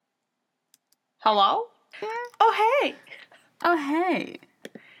Hello? Oh, hey. Oh, hey.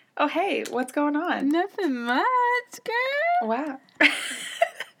 Oh, hey. What's going on? Nothing much, girl. Wow.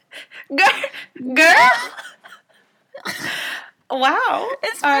 Girl? Wow.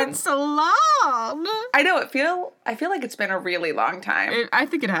 It's been so long. I know. I feel like it's been a really long time. I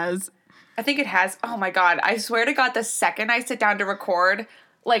think it has. I think it has. Oh, my God. I swear to God, the second I sit down to record,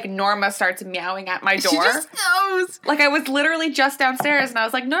 like, Norma starts meowing at my door. She just knows. Like, I was literally just downstairs, and I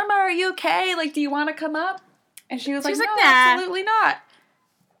was like, Norma, are you okay? Like, do you want to come up? And she was like, no, nah. absolutely not.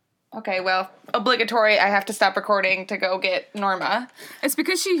 Okay, well, obligatory, I have to stop recording to go get Norma. It's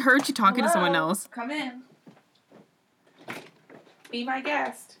because she heard you talking to someone else. Come in. Be my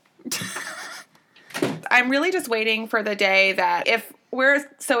guest. I'm really just waiting for the day that if we're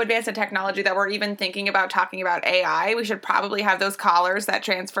so advanced in technology that we're even thinking about talking about AI, we should probably have those collars that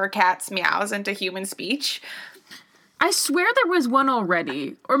transfer cats' meows into human speech. I swear there was one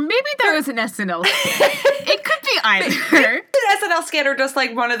already. Or maybe there was an SNL. It could be either. An SNL skit or just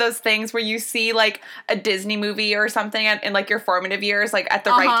like one of those things where you see like a Disney movie or something in like your formative years, like at the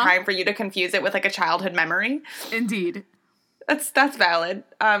right time for you to confuse it with like a childhood memory. Indeed. That's valid.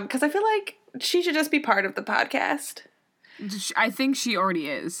 Because I feel like she should just be part of the podcast. I think she already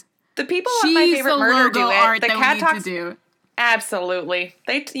is. The people at My Favorite Murder do it. The cat talks. Do. Absolutely.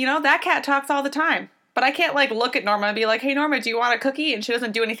 That cat talks all the time. But I can't like look at Norma and be like, "Hey Norma, do you want a cookie?" And she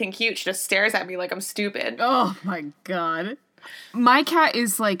doesn't do anything cute. She just stares at me like I'm stupid. Oh my God. My cat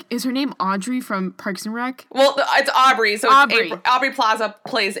is her name Audrey from Parks and Rec? Well, it's Aubrey. So Aubrey. It's Aubrey Plaza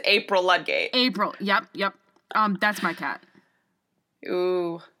plays April Ludgate. April. Yep. That's my cat.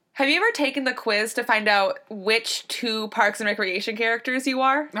 Ooh. Have you ever taken the quiz to find out which two Parks and Recreation characters you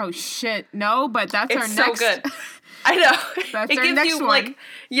are? Oh shit, no, but that's it's our next. It's so good. I know. That's our next one.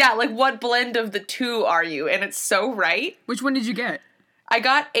 Like what blend of the two are you? And it's so right. Which one did you get? I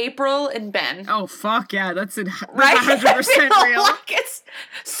got April and Ben. Oh fuck yeah, that's it. Right? 100% real. Like it's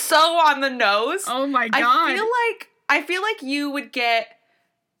so on the nose. Oh my God. I feel like you would get.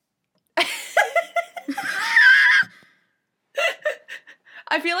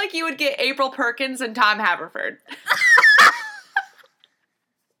 I feel like you would get April Perkins and Tom Haverford.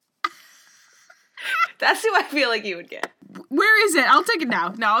 That's who I feel like you would get. Where is it? I'll take it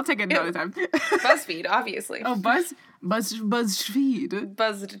now. No, I'll take it another time. BuzzFeed, obviously. Oh, BuzzFeed.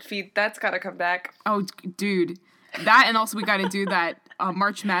 BuzzFeed, that's gotta come back. Oh, dude. That, and also we gotta do that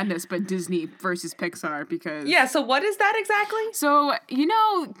March Madness, but Disney versus Pixar, because... Yeah, so what is that exactly? So,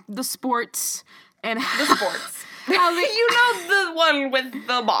 the sports and... The sports. The one with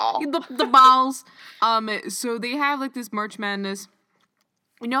the ball. The balls. So they have like this March Madness.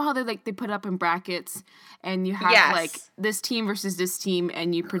 You know how they put up in brackets and you have like this team versus this team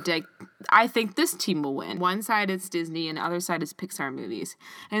and you predict, I think this team will win. One side it's Disney and the other side is Pixar movies.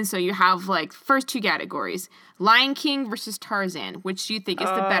 And so you have like first two categories, Lion King versus Tarzan, which you think is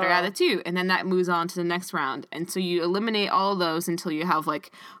the better out of the two. And then that moves on to the next round. And so you eliminate all of those until you have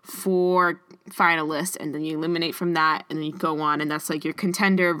like 4 finalists, and then you eliminate from that and then you go on, and that's like your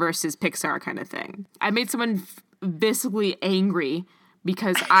contender versus Pixar kind of thing. I made someone visibly angry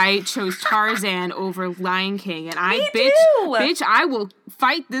because I chose Tarzan over Lion King, and bitch, I will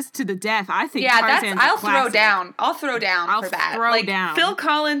fight this to the death. I think Tarzan's I'll classic. throw down. I'll throw down for that. Throw down. Phil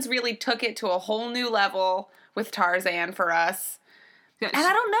Collins really took it to a whole new level with Tarzan for us. And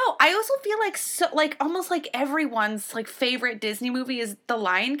I don't know. I also feel like almost like everyone's like favorite Disney movie is The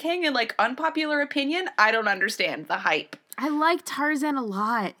Lion King, and like unpopular opinion, I don't understand the hype. I like Tarzan a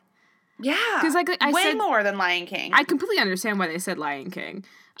lot. Yeah, because I way said, more than Lion King. I completely understand why they said Lion King.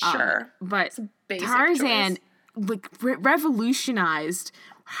 Sure, but Tarzan revolutionized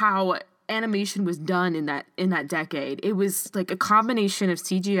how animation was done in that decade. It was like a combination of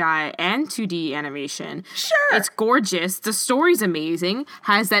CGI and 2D animation. Sure, it's gorgeous. The story's amazing.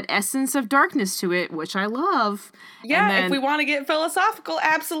 Has that essence of darkness to it, which I love. Yeah, if we want to get philosophical,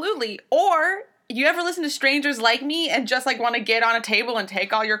 absolutely. Or you ever listen to Strangers Like Me and just like want to get on a table and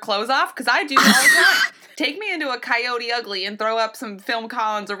take all your clothes off? Because I do all the time. Take me into a Coyote Ugly and throw up some Phil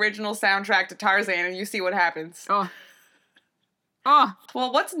Collins original soundtrack to Tarzan, and you see what happens. Oh.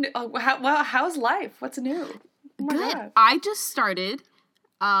 Well, what's new? How's life? What's new? Oh my God. I just started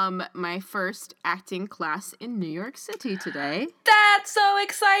my first acting class in New York City today. That's so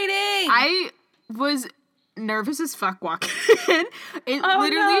exciting! I was nervous as fuck walking in. It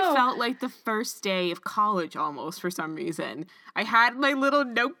literally felt like the first day of college almost for some reason. I had my little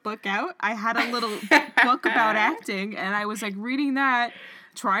notebook out. I had a little book about acting, and I was like reading that,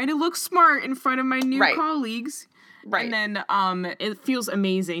 trying to look smart in front of my new colleagues. Right. And then it feels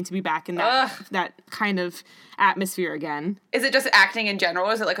amazing to be back in that kind of atmosphere again. Is it just acting in general?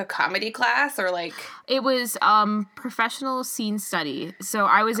 Is it like a comedy class or like? It was professional scene study. So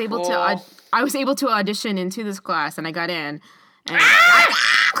I was able to audition into this class, and I got in. And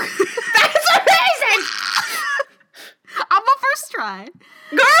That's amazing! on my first try.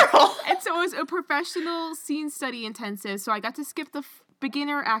 Girl! And so it was a professional scene study intensive. So I got to skip the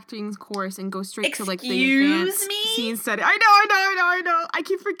beginner acting course and go straight to like the advanced scene study. I know. I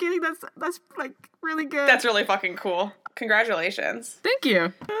keep forgetting that's like really good. That's really fucking cool. Congratulations. Thank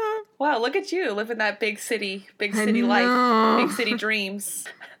you. Wow, look at you living that big city life, big city dreams.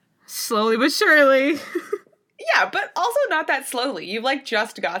 Slowly but surely. Yeah, but also not that slowly. You like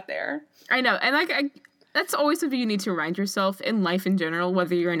just got there. I know, and like that's always something you need to remind yourself in life in general,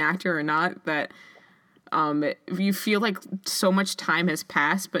 whether you're an actor or not, that you feel like so much time has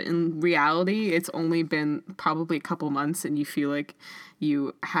passed, but in reality, it's only been probably a couple months, and you feel like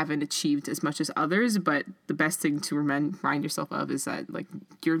you haven't achieved as much as others. But the best thing to remind yourself of is that like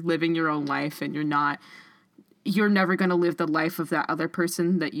you're living your own life, and you're never going to live the life of that other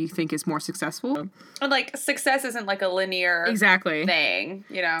person that you think is more successful. And, like, success isn't, like, a linear thing,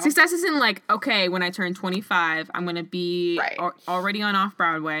 you know? Success isn't like, okay, when I turn 25, I'm going to be already on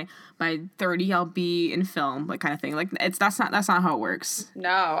Off-Broadway. By 30, I'll be in film, like, kind of thing. Like, that's not how it works.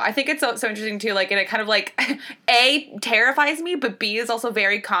 No. I think it's so interesting, too, like, and it kind of, like, A, terrifies me, but B, is also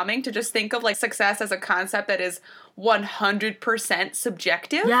very calming to just think of, like, success as a concept that is 100%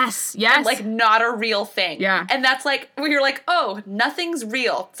 subjective. Yes. And, like, not a real thing. Yeah. And that's, like, where you're like, oh, nothing's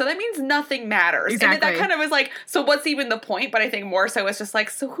real. So that means nothing matters. Exactly. And that kind of is like, so what's even the point? But I think more so it's just like,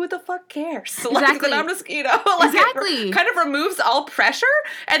 so who the fuck cares? So, exactly. Like, then I'm just, you know, like, exactly. It kind of removes all pressure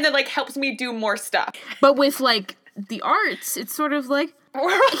and then, like, helps me do more stuff. But with, like, the arts, it's sort of like, we're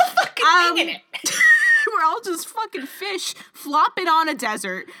all fucking winging it. We're all just fucking fish flopping on a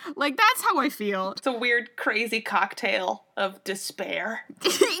desert. Like, that's how I feel. It's a weird, crazy cocktail of despair.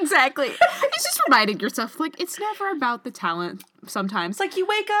 Exactly. It's just reminding yourself, like, it's never about the talent sometimes. It's like you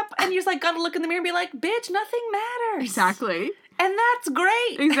wake up and you just, like, gotta look in the mirror and be like, bitch, nothing matters. Exactly. And that's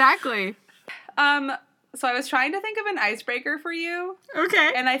great. Exactly. So I was trying to think of an icebreaker for you.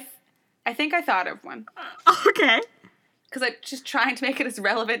 Okay. And I think I thought of one. Okay. Because I'm just trying to make it as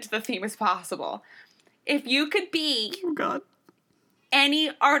relevant to the theme as possible. If you could be any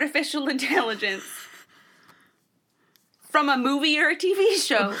artificial intelligence from a movie or a TV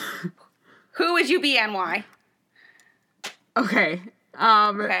show, who would you be and why? Okay.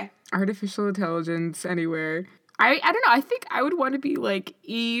 Artificial intelligence anywhere. I don't know. I think I would want to be like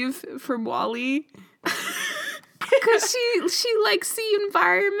Eve from WALL-E. Because she likes the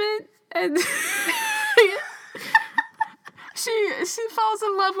environment and she falls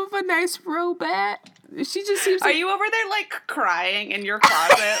in love with a nice robot. She just seems like... Are you over there, like, crying in your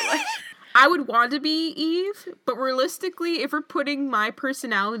closet? Like... I would want to be Eve, but realistically, if we're putting my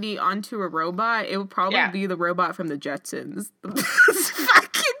personality onto a robot, it would probably be the robot from the Jetsons. The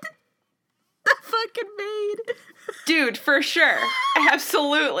fucking maid. Dude, for sure.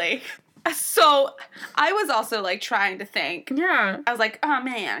 Absolutely. So, I was also, like, trying to think. Yeah. I was like, oh,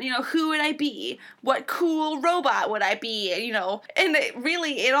 man, you know, who would I be? What cool robot would I be? You know, and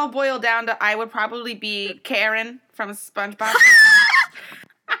it all boiled down to I would probably be Karen from SpongeBob.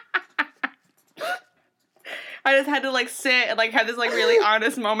 I just had to, like, sit and, like, have this, like, really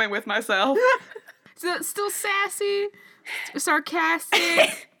honest moment with myself. Still sassy,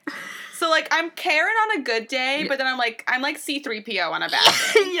 sarcastic. So, like, I'm Karen on a good day, but then I'm like C-3PO on a bad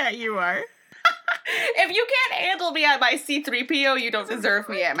day. Yeah, you are. If you can't handle me at my C-3PO, you don't deserve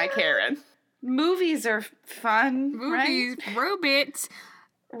me at my Karen. Movies are fun, Movies, right?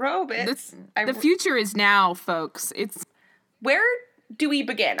 Robots. The future is now, folks. Where do we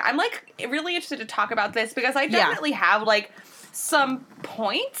begin? I'm, like, really interested to talk about this because I definitely have, like, some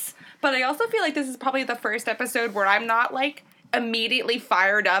points, but I also feel like this is probably the first episode where I'm not, like, immediately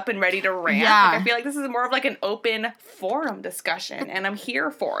fired up and ready to rant. Yeah. Like, I feel like this is more of like an open forum discussion, and I'm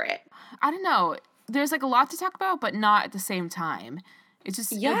here for it. I don't know. There's like a lot to talk about, but not at the same time. It's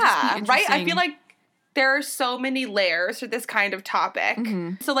just right. I feel like there are so many layers to this kind of topic.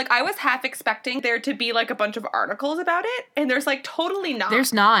 Mm-hmm. So like I was half expecting there to be like a bunch of articles about it, and there's like totally not.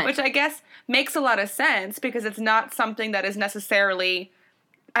 There's not, which I guess makes a lot of sense because it's not something that is necessarily.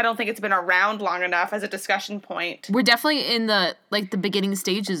 I don't think it's been around long enough as a discussion point. We're definitely in the beginning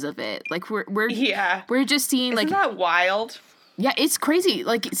stages of it. Like we're just seeing Isn't that wild? Yeah, it's crazy.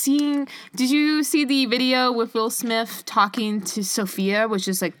 Like did you see the video with Will Smith talking to Sophia, which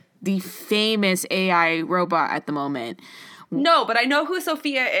is like the famous AI robot at the moment, No, but I know who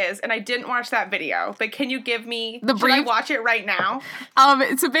Sophia is, and I didn't watch that video. But can you give me the brief? Should I watch it right now?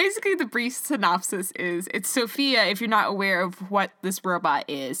 So basically the brief synopsis is it's Sophia, if you're not aware of what this robot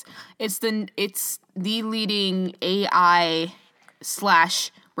is. It's the leading AI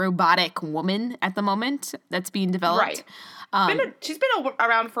 / robotic woman at the moment that's being developed. Right. She's been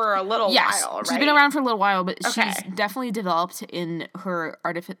around for a little while, right? She's been around for a little while, but she's definitely developed in her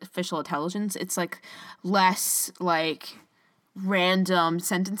artificial intelligence. It's like less like random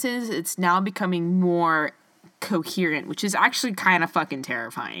sentences. It's now becoming more coherent, which is actually kind of fucking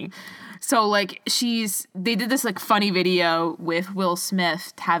terrifying. So like they did this like funny video with Will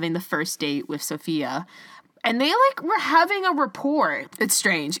Smith having the first date with Sophia, and they like were having a rapport. It's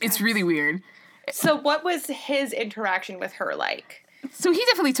strange. It's really weird. So what was his interaction with her like? So he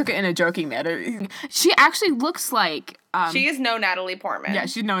definitely took it in a joking manner. She actually looks like... she is no Natalie Portman. Yeah,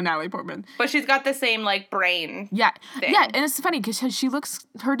 she's no Natalie Portman. But she's got the same, like, brain thing. Yeah, and it's funny because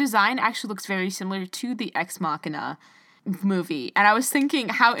her design actually looks very similar to the Ex Machina movie. And I was thinking,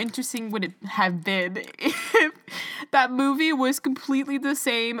 how interesting would it have been if that movie was completely the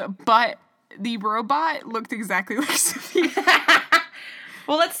same, but the robot looked exactly like Sophia.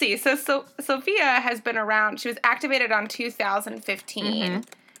 Well, let's see. So Sophia has been around. She was activated on 2015. Mm-hmm.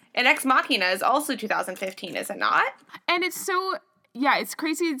 And Ex Machina is also 2015, is it not? And it's it's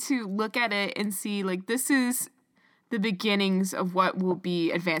crazy to look at it and see, like, this is the beginnings of what will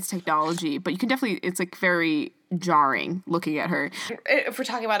be advanced technology. But you can definitely, it's, like, very jarring looking at her. If we're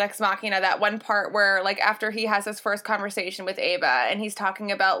talking about Ex Machina, that one part where, like, after he has his first conversation with Ava and he's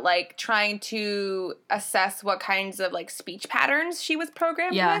talking about, like, trying to assess what kinds of, like, speech patterns she was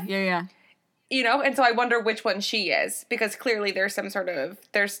programmed with. Yeah. You know, and so I wonder which one she is, because clearly there's some sort of,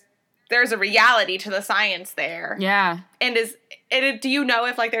 there's a reality to the science there. Yeah. And do you know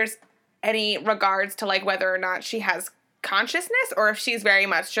if, like, there's any regards to, like, whether or not she has consciousness, or if she's very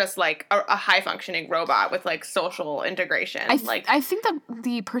much just like a high functioning robot with like social integration? I think that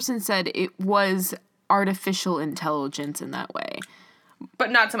the person said it was artificial intelligence in that way,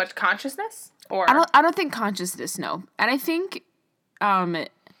 but not so much consciousness. Or I don't think consciousness. No, and I think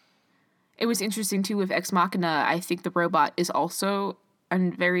it was interesting too with Ex Machina. I think the robot is also a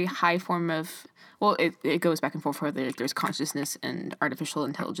very high form of. Well, it goes back and forth whether there's consciousness and artificial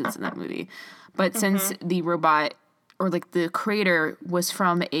intelligence in that movie, but since the robot, or like the creator, was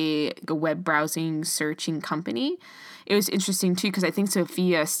from a web browsing searching company, it was interesting too, because I think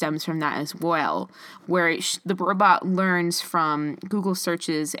Sophia stems from that as well, where the robot learns from Google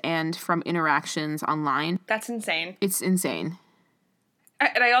searches and from interactions online. That's insane. It's insane.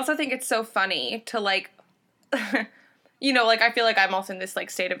 And I also think it's so funny to like, you know, like I feel like I'm also in this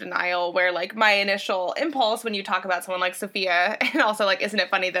like state of denial where like my initial impulse when you talk about someone like Sophia, and also like, isn't it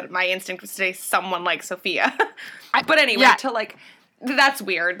funny that my instinct was to say someone like Sophia? But anyway, to like, that's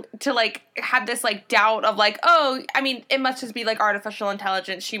weird to like have this like doubt of like, oh, I mean, it must just be like artificial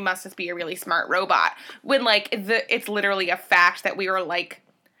intelligence. She must just be a really smart robot, when like it's literally a fact that we were like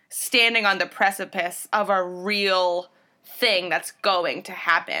standing on the precipice of a real thing that's going to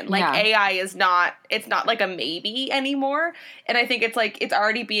happen. Like AI is not, it's not like a maybe anymore. And I think it's like, it's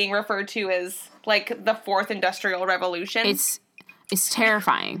already being referred to as like the fourth industrial revolution. It's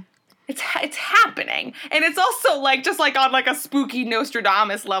terrifying. It's happening. And it's also like just like on like a spooky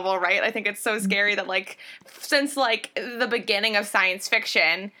Nostradamus level, right? I think it's so scary that like since like the beginning of science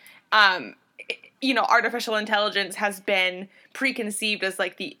fiction, you know, artificial intelligence has been preconceived as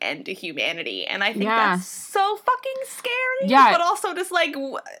like the end to humanity. And I think that's so fucking scary. Yeah. But also just like,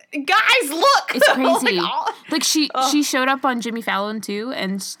 guys, look. It's crazy. like she showed up on Jimmy Fallon too.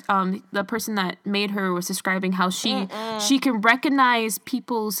 And the person that made her was describing how she can recognize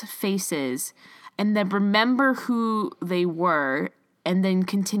people's faces and then remember who they were, and then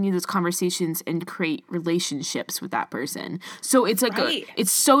continue those conversations and create relationships with that person. So it's like,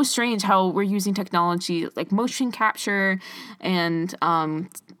 it's so strange how we're using technology like motion capture and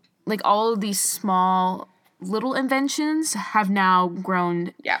like all of these small little inventions have now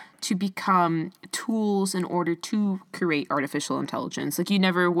grown to become tools in order to create artificial intelligence. Like you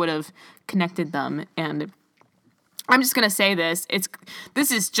never would have connected them. And I'm just going to say this. This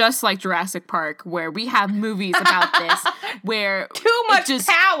is just like Jurassic Park, where we have movies about this, where too much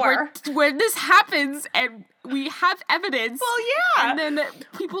power, where this happens and we have evidence. Well, yeah. And then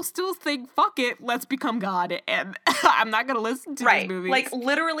people still think, fuck it, let's become God. And I'm not going to listen to these movies. Like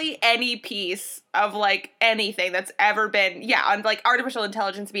literally any piece of like anything that's ever been, on like artificial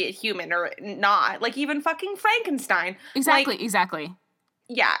intelligence, be it human or not, like even fucking Frankenstein. Exactly.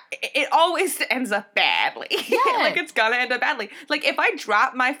 Yeah, it always ends up badly. Yeah. Like, it's gonna end up badly. Like, if I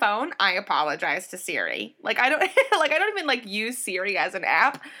drop my phone, I apologize to Siri. Like, I don't even, like, use Siri as an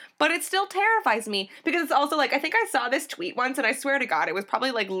app, but it still terrifies me because it's also, like, I think I saw this tweet once, and I swear to God, it was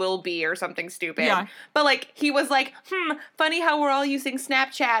probably, like, Lil B or something stupid. Yeah. But, like, he was like, funny how we're all using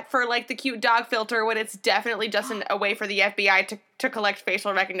Snapchat for, like, the cute dog filter when it's definitely just a way for the FBI to collect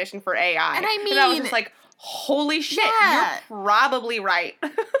facial recognition for AI. And I mean... And I was just like... Holy shit, Yeah. you're probably right.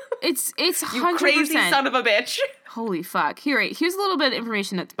 It's 100%. You crazy son of a bitch. Holy fuck. Here's a little bit of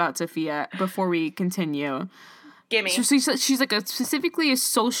information about Sophia before we continue. Gimme. So she's like specifically a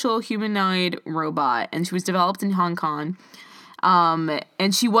social humanoid robot, and she was developed in Hong Kong.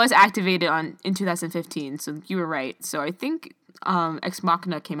 And she was activated in 2015, so you were right. So I think Ex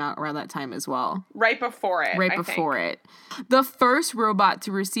Machina came out around that time as well. Right before it. Right before it. The first robot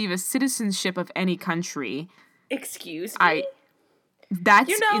to receive a citizenship of any country. Excuse me? That's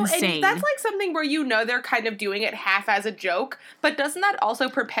insane. And that's like something where they're kind of doing it half as a joke, but doesn't that also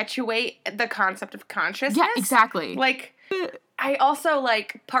perpetuate the concept of consciousness? Yeah, exactly. Like, I also,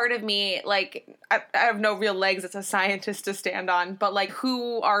 like, part of me, like, I have no real legs as a scientist to stand on, but, like,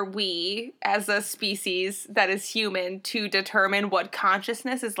 who are we as a species that is human to determine what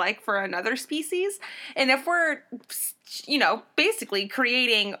consciousness is like for another species? And if we're, basically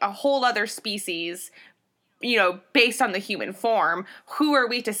creating a whole other species, based on the human form, who are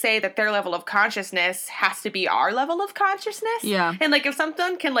we to say that their level of consciousness has to be our level of consciousness? Yeah. And, like, if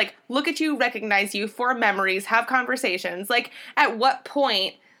someone can, like, look at you, recognize you, form memories, have conversations, like, at what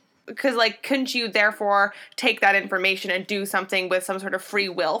point, because, like, couldn't you therefore take that information and do something with some sort of free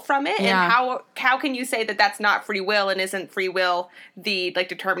will from it? Yeah. And how can you say that that's not free will and isn't free will the, like,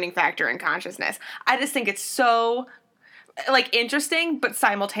 determining factor in consciousness? I just think it's so... like, interesting, but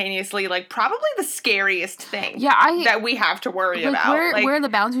simultaneously, like, probably the scariest thing that we have to worry about. Where are the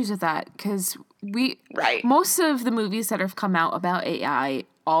boundaries of that? Because most of the movies that have come out about AI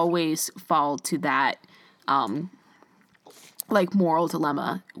always fall to that, like, moral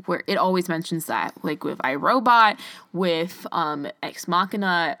dilemma, where it always mentions that, like, with iRobot, with Ex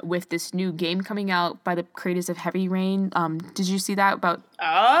Machina, with this new game coming out by the creators of Heavy Rain. Did you see that about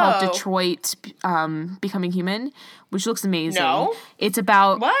called Detroit Becoming Human, which looks amazing? No. It's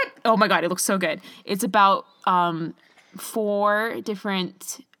about... What? Oh my God, it looks so good. It's about 4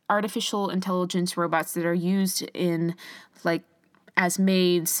 different artificial intelligence robots that are used in, like, as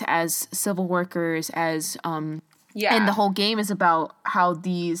maids, as civil workers, as... And the whole game is about how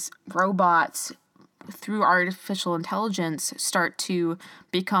these robots, through artificial intelligence, start to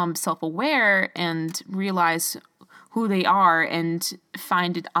become self-aware and realize who they are and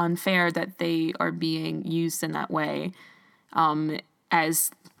find it unfair that they are being used in that way,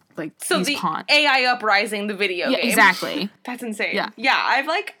 as, like, so these pawns. AI Uprising, the video game. Exactly. That's insane.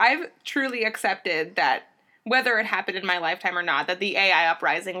 Yeah. I've truly accepted that, whether it happened in my lifetime or not, that the AI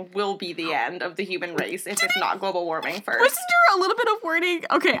uprising will be the end of the human race if it's not global warming first. Wasn't there a little bit of warning?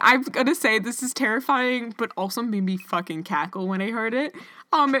 Okay, I'm gonna say this is terrifying, but also made me fucking cackle when I heard it.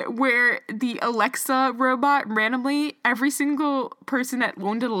 Where the Alexa robot, randomly, every single person that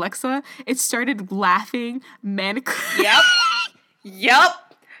owned an Alexa, it started laughing manically. Yep.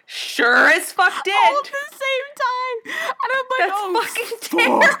 Sure as fuck did. All at the same time. And I'm like, that's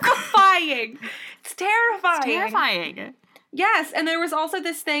fucking terrifying. It's terrifying. Yes, and there was also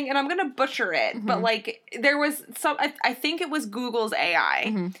this thing, and I'm gonna butcher it, but, like, there was some, I think it was Google's AI.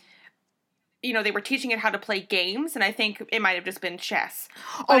 Mm-hmm. They were teaching it how to play games, and I think it might have just been chess.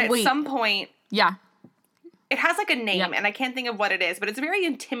 But at some point... Yeah. It has, like, a name, and I can't think of what it is, but it's a very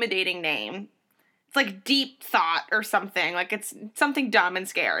intimidating name. It's like Deep Thought or something. Like, it's something dumb and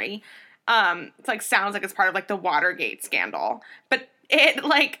scary. It's like, sounds like it's part of, like, the Watergate scandal. But it,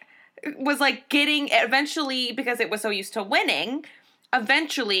 like, was, like, getting, eventually, because it was so used to winning,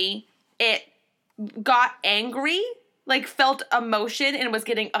 eventually it got angry, like, felt emotion and was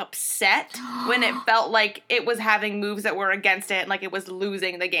getting upset when it felt like it was having moves that were against it and, like, it was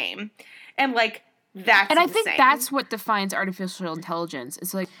losing the game. And, like, that's And I insane. think that's what defines artificial intelligence.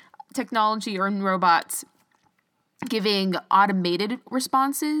 It's like technology or robots giving automated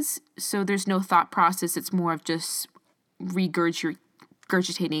responses, so there's no thought process. It's more of just regurgitating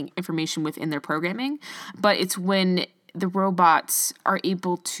information within their programming. But it's when the robots are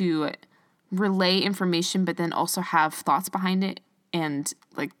able to relay information but then also have thoughts behind it and,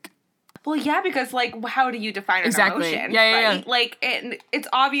 like... Well, yeah, because, like, how do you define an emotion? Yeah. Like, it's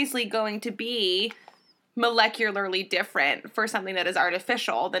obviously going to be molecularly different for something that is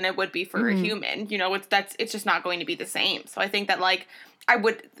artificial than it would be for a human. It's just not going to be the same. So I think that, like, I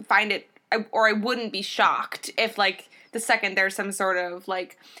would find it, or I wouldn't be shocked if, like, the second there's some sort of,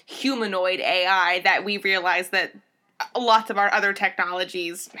 like, humanoid AI that we realize that lots of our other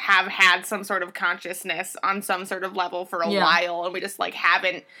technologies have had some sort of consciousness on some sort of level for a while, and we just, like,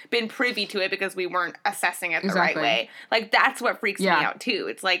 haven't been privy to it because we weren't assessing it the right way. Like, that's what freaks me out, too.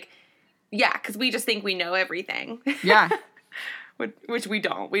 It's like, yeah, because we just think we know everything. Yeah. Which we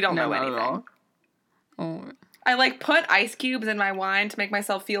don't. We don't know anything. At all. Oh. I, like, put ice cubes in my wine to make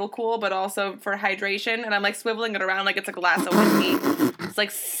myself feel cool, but also for hydration, and I'm, like, swiveling it around like it's a glass of whiskey. It's, like,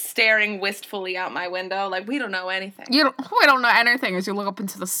 staring wistfully out my window, like, we don't know anything. We don't know anything as you look up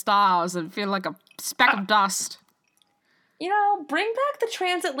into the stars and feel like a speck of dust. You know, bring back the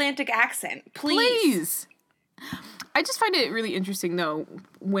transatlantic accent, please. I just find it really interesting, though,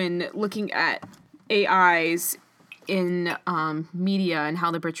 when looking at AIs in media and how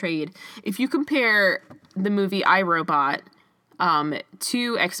they're portrayed. If you compare the movie I, Robot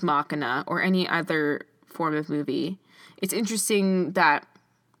to Ex Machina or any other form of movie, it's interesting that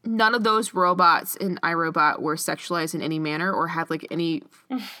none of those robots in I, Robot were sexualized in any manner or had, like, any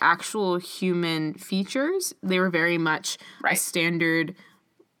actual human features. They were very much a standard,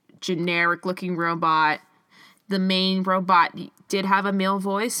 generic-looking robot. The main robot did have a male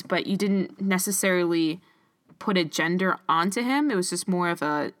voice, but you didn't necessarily put a gender onto him. It was just more of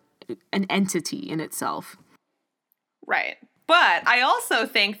an entity in itself. Right. But I also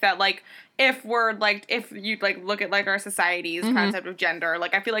think that, like, if you, like, look at, like, our society's concept of gender,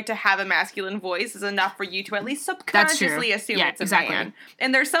 like, I feel like to have a masculine voice is enough for you to at least subconsciously assume it's a man.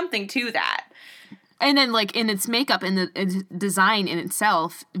 And there's something to that. And then, like, in its makeup, in the design in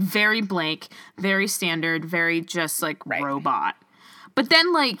itself, very blank, very standard, very just, like, robot. But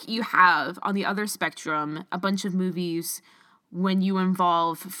then, like, you have, on the other spectrum, a bunch of movies when you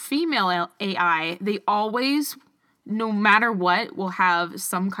involve female AI, they always, no matter what, will have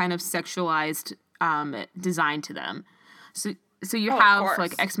some kind of sexualized design to them. So you have,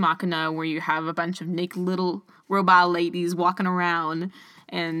 like, Ex Machina, where you have a bunch of naked little robot ladies walking around,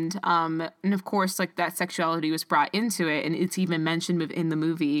 and of course, like, that sexuality was brought into it, and it's even mentioned in the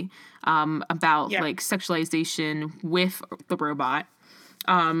movie about like sexualization with the robot.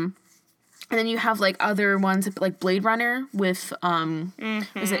 And then you have, like, other ones like Blade Runner with what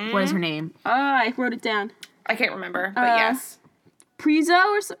is her name? I wrote it down. I can't remember, but yes, Priza,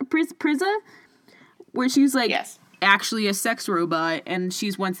 where she's like actually a sex robot, and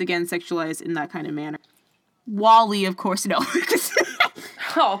she's once again sexualized in that kind of manner. WALL-E, of course, no.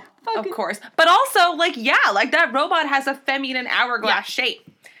 Oh, of course. But also, like, like, that robot has a feminine hourglass shape.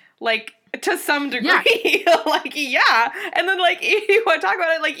 Like, to some degree. Like, And then, like, you want to talk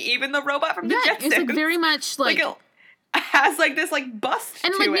about it, like, even the robot from the Jetsons. It's, like, very much, like... it has, like, this, like, bust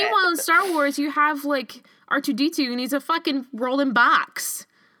and, to like, it. meanwhile, in Star Wars, you have, like, R2-D2, and he's a fucking rolling box.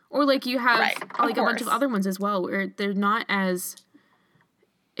 Or, like, you have, like, a bunch of other ones as well, where they're not as...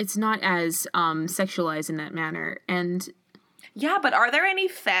 It's not as sexualized in that manner, and... Yeah, but are there any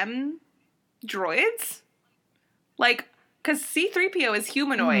femme droids? Like, because C-3PO is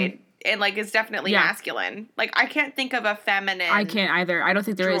humanoid and, like, is definitely masculine. Like, I can't think of a feminine I can't either. I don't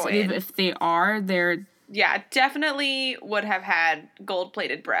think there droid. Is. If they are, they're... Yeah, definitely would have had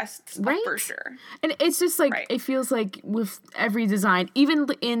gold-plated breasts, for sure. And it's just, like, it feels like with every design, even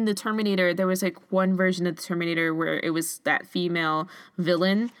in the Terminator, there was, like, one version of the Terminator where it was that female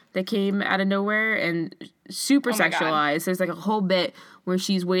villain that came out of nowhere and super sexualized. There's, like, a whole bit where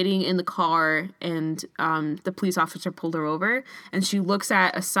she's waiting in the car and the police officer pulled her over, and she looks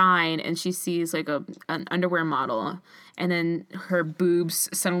at a sign and she sees, like, an underwear model, and then her boobs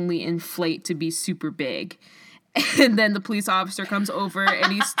suddenly inflate to be super big. And then the police officer comes over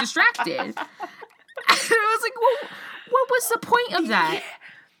and he's distracted. And I was like, well, what was the point of that?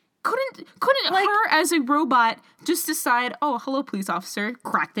 Couldn't like, her as a robot just decide, oh, hello, police officer,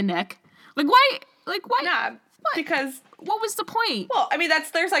 crack the neck? Like, why? Like, why? Nah, because... What was the point? Well, I mean,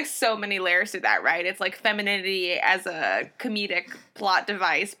 there's, like, so many layers to that, right? It's, like, femininity as a comedic plot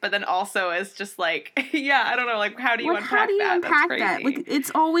device, but then also as just, like, I don't know, like, how do you unpack that? How do you unpack that? Like,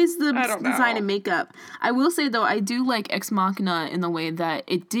 it's always the design and makeup. I will say, though, I do like Ex Machina in the way that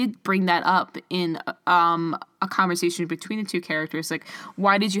it did bring that up in a conversation between the two characters. Like,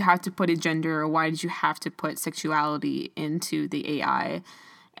 why did you have to put a gender, or why did you have to put sexuality into the AI?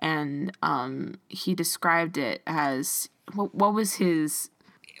 And he described it as, what was his...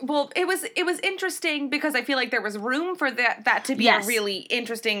 Well, it was interesting because I feel like there was room for that to be a really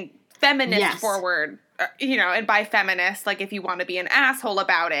interesting feminist forward, and by feminist, like, if you want to be an asshole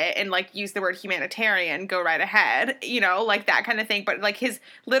about it and, like, use the word humanitarian, go right ahead, like that kind of thing. But, like, his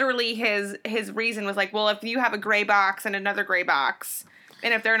reason was like, well, if you have a gray box and another gray box,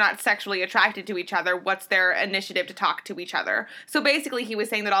 And if they're not sexually attracted to each other, what's their initiative to talk to each other? So basically he was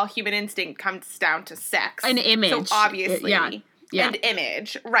saying that all human instinct comes down to sex. An image. So obviously... Yeah. And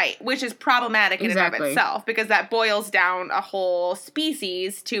image, right, which is problematic in and of itself, because that boils down a whole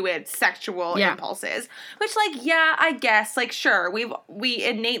species to its sexual impulses. Which, like, yeah, I guess, like, sure, we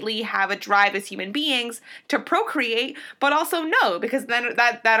innately have a drive as human beings to procreate, but also no, because then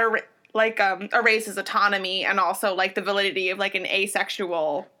that erases autonomy and also, like, the validity of, like, an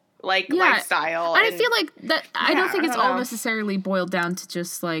asexual, like, lifestyle. And I feel like that, I don't think it's all necessarily boiled down to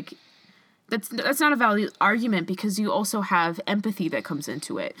just, like, That's not a valid argument, because you also have empathy that comes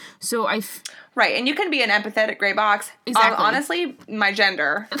into it. So right, and you can be an empathetic gray box. Exactly. Honestly, my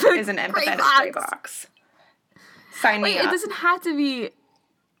gender is an empathetic gray box. Sign me up. It doesn't have to be.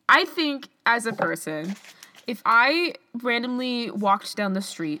 I think as a person, if I randomly walked down the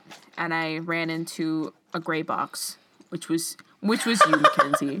street and I ran into a gray box, which was you,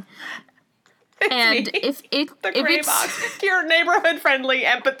 Mackenzie. And if box, your neighborhood-friendly,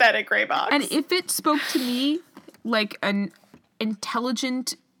 empathetic gray box, and if it spoke to me like an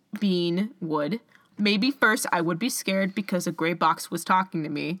intelligent being would, maybe first I would be scared because a gray box was talking to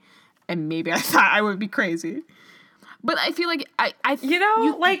me, and maybe I thought I would be crazy. But I feel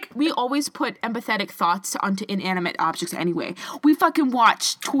like we always put empathetic thoughts onto inanimate objects anyway. We fucking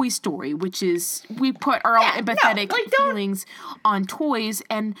watch Toy Story, which is, we put our own empathetic feelings on toys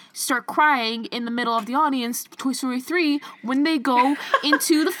and start crying in the middle of the audience, Toy Story 3, when they go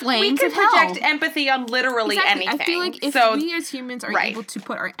into the flames of hell. We can project empathy on literally anything. I feel like if we as humans are able to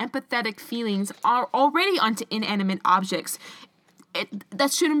put our empathetic feelings already onto inanimate objects,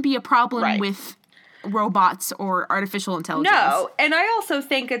 that shouldn't be a problem with robots or artificial intelligence. No, and I also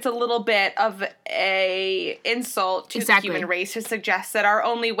think it's a little bit of a insult to the human race to suggest that our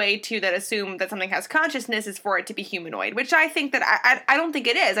only way to assume that something has consciousness is for it to be humanoid, which I think that I don't think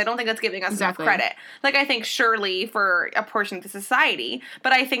it is. I don't think that's giving us enough credit. Like, I think surely for a portion of the society,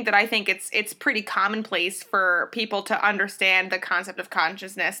 but I think it's pretty commonplace for people to understand the concept of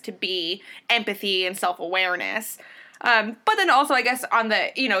consciousness to be empathy and self-awareness. But then also, I guess, on the,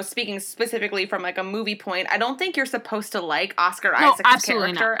 speaking specifically from, like, a movie point, I don't think you're supposed to like Oscar Isaac's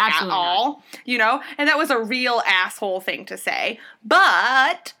character at all, And that was a real asshole thing to say.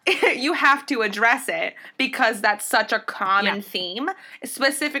 But you have to address it because that's such a common theme,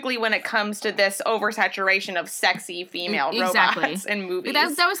 specifically when it comes to this oversaturation of sexy female robots in movies.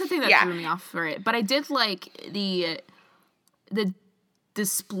 That was the thing that threw me off for it. But I did like the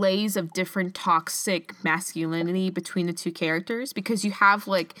displays of different toxic masculinity between the two characters, because you have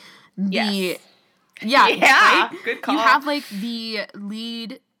like good call. You have like the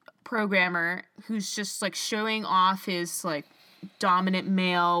lead programmer who's just like showing off his like dominant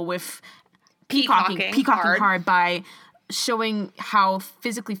male with peacocking hard by showing how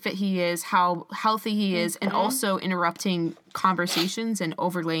physically fit he is, how healthy he is, and also interrupting conversations and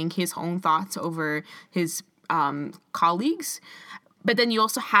overlaying his own thoughts over his colleagues. But then you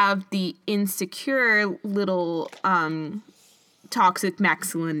also have the insecure little toxic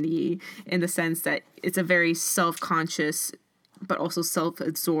masculinity, in the sense that it's a very self-conscious but also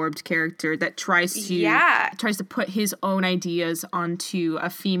self-absorbed character that tries to put his own ideas onto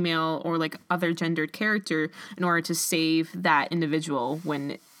a female or like other gendered character in order to save that individual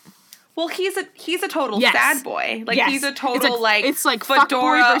when... Well, he's a total sad boy. Like, he's a total, it's like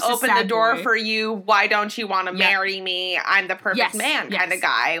Fedora, open the door for you. Why don't you want to marry me? I'm the perfect man kind of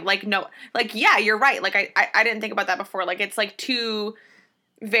guy. Like, no. Like, yeah, you're right. Like, I didn't think about that before. Like, it's like two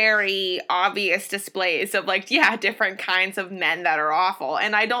very obvious displays of, like, different kinds of men that are awful.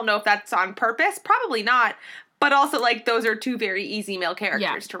 And I don't know if that's on purpose. Probably not. But also, like, those are two very easy male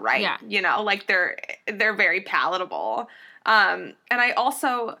characters to write. Yeah. Like, they're very palatable. And I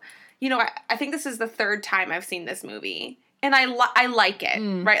also... I think this is the third time I've seen this movie, and I like it,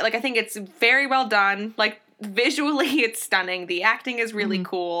 right? Like, I think it's very well done. Like, visually, it's stunning. The acting is really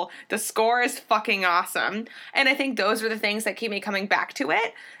cool. The score is fucking awesome. And I think those are the things that keep me coming back to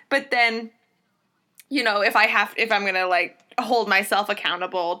it. But then, if I'm going to, like, hold myself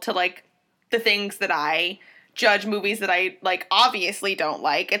accountable to, like, the things that I judge movies that I, like, obviously don't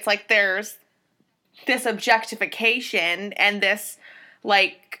like, it's like there's this objectification and this...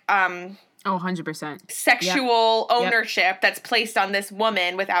 like 100% sexual ownership that's placed on this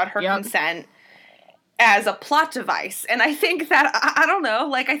woman without her consent as a plot device. And I think that, I don't know,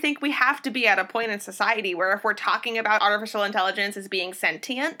 like, I think we have to be at a point in society where if we're talking about artificial intelligence as being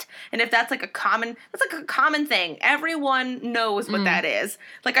sentient, and if that's like a common thing, everyone knows what that is.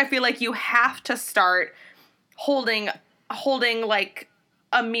 Like, I feel like you have to start holding like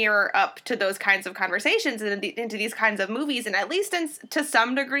a mirror up to those kinds of conversations and into these kinds of movies, and at least to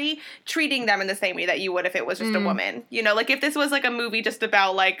some degree treating them in the same way that you would if it was just a woman. You know, like if this was like a movie just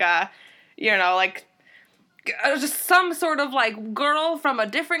about like you know, like just some sort of like girl from a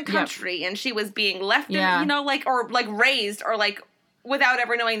different country and she was being left in, you know, like, or like raised or like without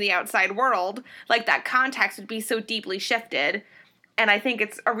ever knowing the outside world, like that context would be so deeply shifted. And I think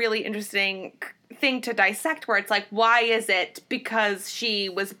it's a really interesting thing to dissect where it's like, why is it because she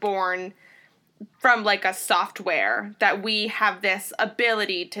was born from like a software that we have this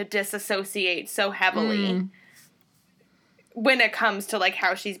ability to disassociate so heavily when it comes to like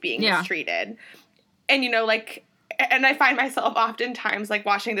how she's being mistreated? And, you know, like, and I find myself oftentimes, like,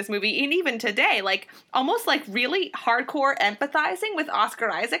 watching this movie, and even today, like, almost, like, really hardcore empathizing with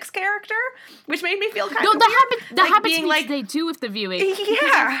Oscar Isaac's character, which made me feel kind of that happens to me today, too, with the viewing.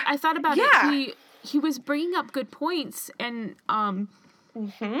 Yeah. I thought about it. He was bringing up good points, and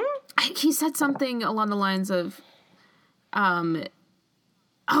he said something along the lines of,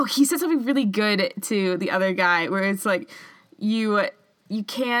 he said something really good to the other guy, where it's like, you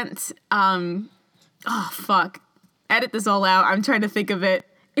can't, edit this all out. I'm trying to think of it.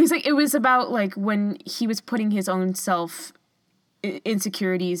 It was about like when he was putting his own self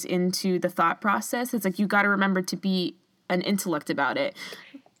insecurities into the thought process. It's like, you got to remember to be an intellect about it.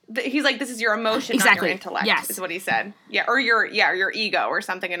 He's like, this is your emotion, not your intellect, is what he said. Yeah, or your ego or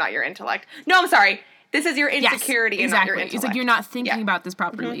something and not your intellect. No, I'm sorry. This is your insecurity and not your intellect. It's like, you're not thinking about this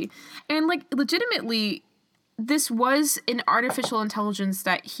properly. And like, legitimately, this was an artificial intelligence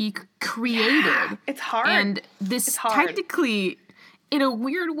that he created. Yeah, it's hard. And this technically, in a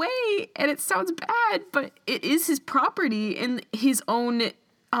weird way, and it sounds bad, but it is his property and his own,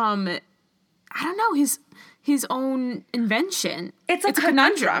 his own invention. It's a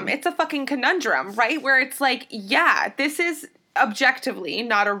conundrum. It's a fucking conundrum, right? Where it's like, yeah, this is objectively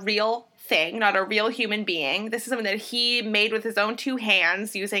not a real thing, not a real human being. This is something that he made with his own two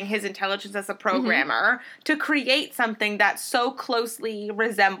hands, using his intelligence as a programmer to create something that so closely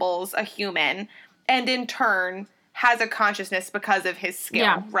resembles a human and in turn has a consciousness because of his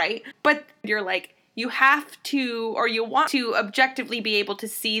skill, right? But you're like, you have to, or you want to objectively be able to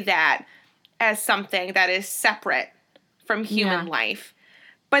see that as something that is separate from human life.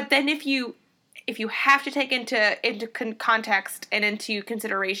 But then if you have to take into context and into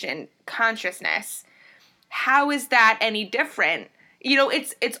consideration consciousness, how is that any different? You know,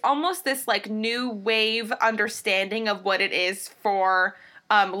 it's almost this like new wave understanding of what it is for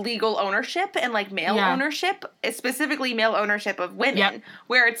legal ownership and like male ownership, specifically male ownership of women,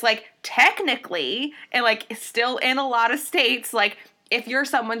 where it's like technically and like still in a lot of states, like if you're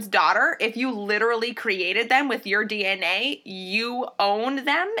someone's daughter, if you literally created them with your DNA, you own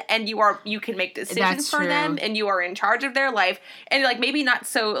them and you can make decisions for them and you are in charge of their life. And like maybe not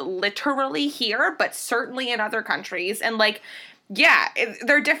so literally here, but certainly in other countries. And like, yeah,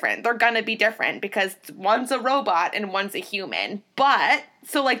 they're different. They're gonna be different because one's a robot and one's a human. But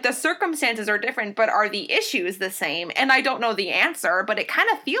so like the circumstances are different, but are the issues the same? And I don't know the answer, but it kind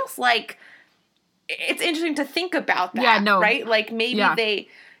of feels like it's interesting to think about that, right? Like maybe are they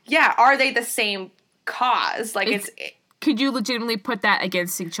the same cause? Like could you legitimately put that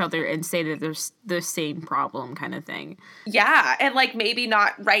against each other and say that there's the same problem kind of thing? Yeah, and like maybe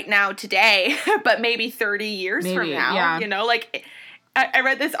not right now today, but maybe 30 years from now, you know? Like I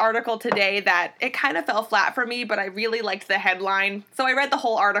read this article today that it kind of fell flat for me, but I really liked the headline. So I read the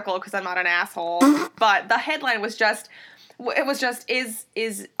whole article because I'm not an asshole, but the headline was just,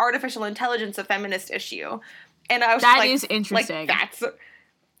 is artificial intelligence a feminist issue? And I was that is interesting. Like,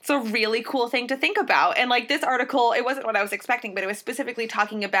 it's a really cool thing to think about. And like this article, it wasn't what I was expecting, but it was specifically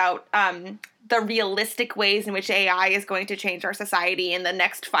talking about the realistic ways in which AI is going to change our society in the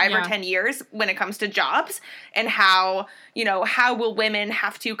next 5 or 10 years when it comes to jobs, and how, you know, how will women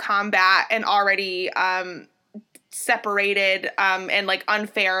have to combat an already separated and like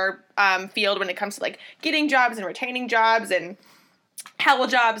unfair field when it comes to like getting jobs and retaining jobs, and how will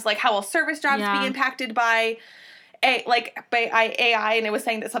service jobs be impacted by AI. And it was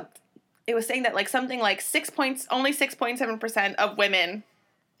saying that like something like only 6.7% of women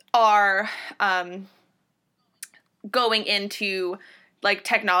are going into like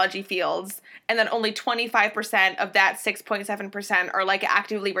technology fields, and then only 25% of that 6.7% are like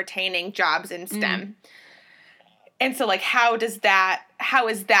actively retaining jobs in STEM. And so, like, how is that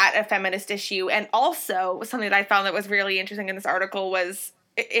a feminist issue? And also, something that I found that was really interesting in this article was,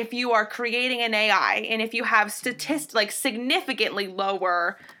 if you are creating an AI, and if you have significantly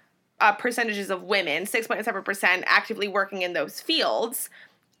lower percentages of women, 6.7% actively working in those fields,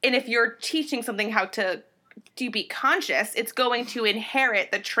 and if you're teaching something how to to be conscious, it's going to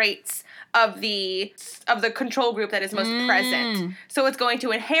inherit the traits of the control group that is most present. So it's going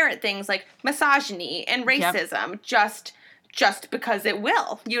to inherit things like misogyny and racism just because it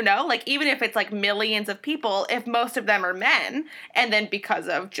will, you know? Like, even if it's, like, millions of people, if most of them are men, and then because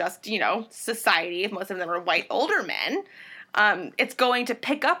of just, you know, society, if most of them are white older men, it's going to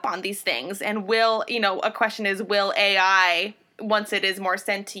pick up on these things. And will, you know, a question is, will AI, once it is more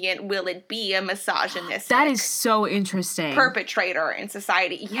sentient, will it be a misogynistic? That is so interesting. Perpetrator in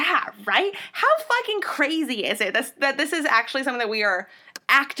society. Yeah, right? How fucking crazy is it that this is actually something that we are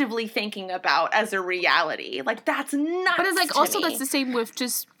actively thinking about as a reality? Like, that's nuts. But it's like, also that's the same with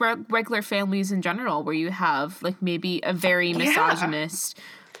just regular families in general, where you have, like, maybe a very misogynist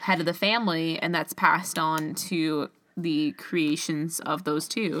head of the family, and that's passed on to the creations of those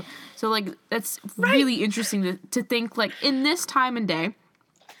two. So, like, that's really interesting to think, like, in this time and day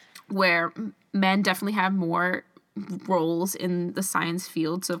where men definitely have more roles in the science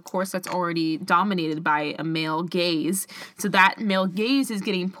field. So, of course, that's already dominated by a male gaze. So that male gaze is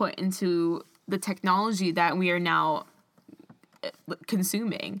getting put into the technology that we are now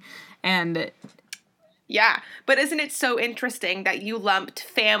consuming. And yeah, but isn't it so interesting that you lumped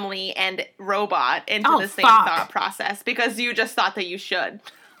family and robot into the same thought process because you just thought that you should?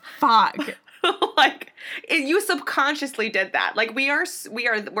 Fuck. Like, you subconsciously did that. Like, we're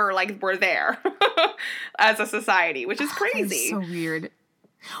there as a society, which is crazy. That's so weird.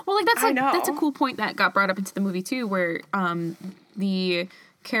 Well, like, that's a cool point that got brought up into the movie too, where the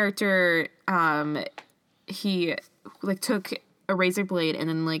character he, like, took a razor blade and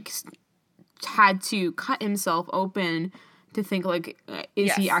then, like, had to cut himself open to think, like,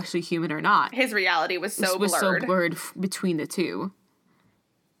 is he actually human or not? His reality was so blurred between the two.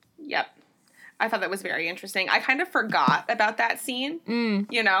 Yep. I thought that was very interesting. I kind of forgot about that scene,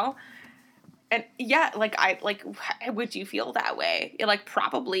 you know? And yeah, would you feel that way? Like,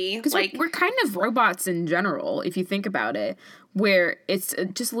 probably. Because like, we're kind of robots in general, if you think about it, where it's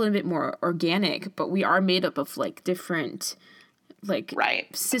just a little bit more organic, but we are made up of, like, different, like,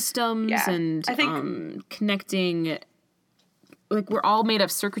 systems and I think, connecting, like, we're all made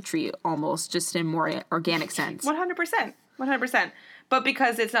of circuitry almost, just in more organic sense. 100%. But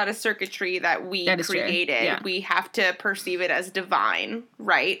because it's not a circuitry that we created, we have to perceive it as divine,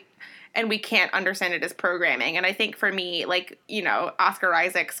 right? And we can't understand it as programming. And I think for me, like, you know, Oscar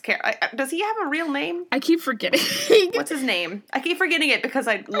Isaac's does he have a real name? I keep forgetting. What's his name? I keep forgetting it because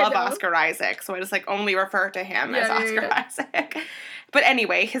I love Oscar Isaac, so I just, like, only refer to him as Oscar Isaac. But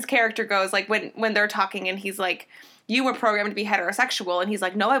anyway, his character goes, like, when they're talking and he's like, you were programmed to be heterosexual. And he's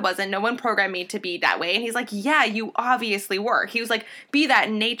like, no, I wasn't. No one programmed me to be that way. And he's like, yeah, you obviously were. He was like, be that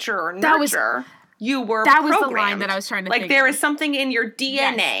nature or nurture. You were that programmed. Was the line that I was trying to think of. Like, there is something in your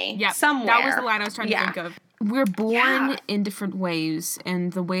DNA somewhere. That was the line I was trying to think of. We're born in different ways,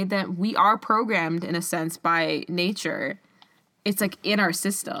 and the way that we are programmed, in a sense, by nature, it's, like, in our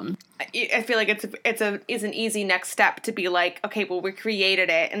system. I feel like it's an easy next step to be like, okay, well, we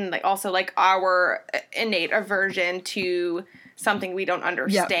created it, and, like, also, like, our innate aversion to something we don't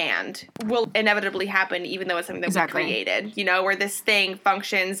understand will inevitably happen, even though it's something that we created, you know, where this thing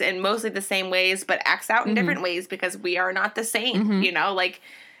functions in mostly the same ways, but acts out in different ways because we are not the same, you know, like,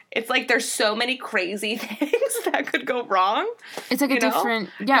 it's like there's so many crazy things that could go wrong. It's like a different,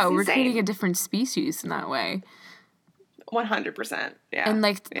 we're creating a different species in that way. 100%. Yeah. And,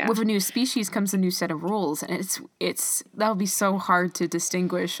 like, with a new species comes a new set of rules, and it's that would be so hard to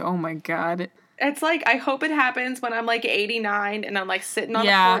distinguish. Oh my God. It's like, I hope it happens when I'm, like, 89 and I'm, like, sitting on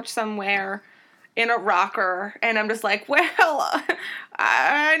a porch somewhere in a rocker, and I'm just like, well,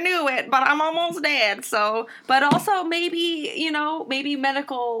 I knew it, but I'm almost dead. So, but also maybe, you know, maybe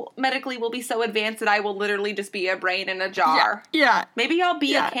medically will be so advanced that I will literally just be a brain in a jar. Yeah. Maybe I'll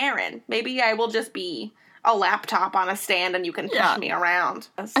be a Karen. Maybe I will just be a laptop on a stand and you can push me around.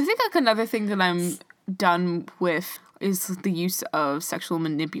 I think, like, another thing that I'm done with is the use of sexual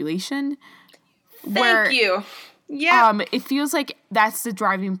manipulation. Thank you. Yeah. It feels like that's the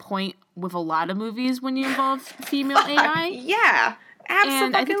driving point with a lot of movies when you involve female AI. Yeah. Absolutely.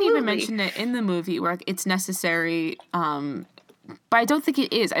 And I think they even mentioned it in the movie where it's necessary. But I don't think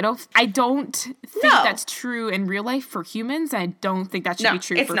it is. I don't think that's true in real life for humans. I don't think that should be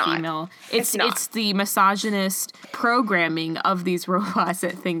true for female. It's the misogynist programming of these robots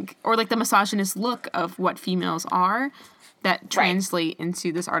that think, or, like, the misogynist look of what females are that translate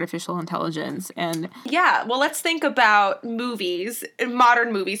into this artificial intelligence. And well, let's think about movies,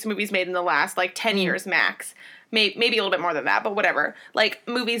 modern movies made in the last, like, 10 years max. Maybe a little bit more than that, but whatever. Like,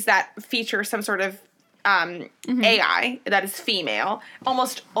 movies that feature some sort of AI that is female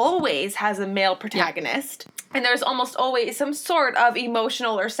almost always has a male protagonist. Yep. And there's almost always some sort of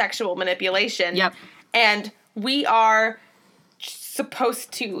emotional or sexual manipulation. Yep. And we are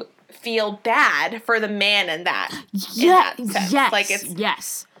supposed to feel bad for the man in that. Yeah. In that sense. Yes. Like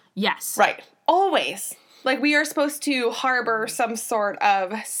it's yes. Right. Always. Like, we are supposed to harbor some sort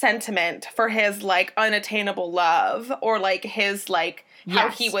of sentiment for his, like, unattainable love, or, like, his, like, how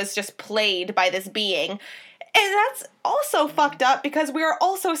he was just played by this being. And that's also fucked up because we are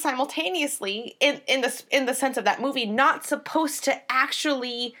also simultaneously, in the sense of that movie, not supposed to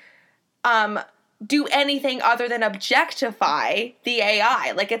actually do anything other than objectify the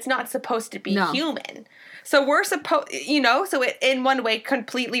AI. Like, it's not supposed to be human. So we're supposed, so it in one way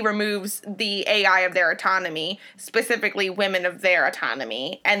completely removes the AI of their autonomy, specifically women of their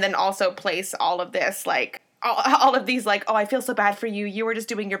autonomy, and then also place all of this, like, all of these, like, oh, I feel so bad for you. You were just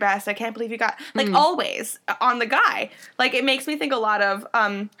doing your best. I can't believe you got, like, always on the guy. Like, it makes me think a lot of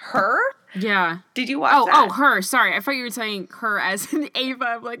Her. Yeah. Did you watch that? Oh, Her. Sorry, I thought you were saying Her as in Ava.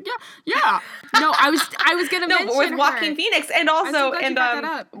 I'm like, yeah. No, I was gonna mention No, with Joaquin Phoenix, and also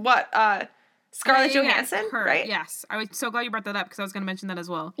Scarlett Johansson, Her, right? Yes. I was so glad you brought that up because I was going to mention that as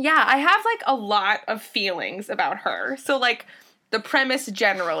well. Yeah, I have, like, a lot of feelings about Her. So, like, the premise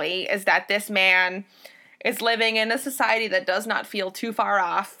generally is that this man is living in a society that does not feel too far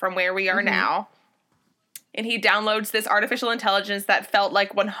off from where we are now. And he downloads this artificial intelligence that felt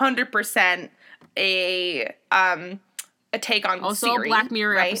like 100% a take on also Siri. Also a Black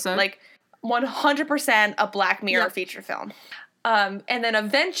Mirror episode. Like, 100% a Black Mirror feature film. And then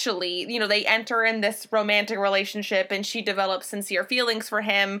eventually, they enter in this romantic relationship, and she develops sincere feelings for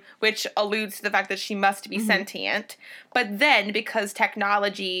him, which alludes to the fact that she must be sentient. But then, because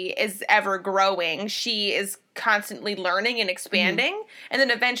technology is ever growing, she is constantly learning and expanding, and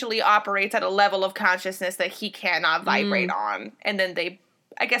then eventually operates at a level of consciousness that he cannot vibrate on. And then they,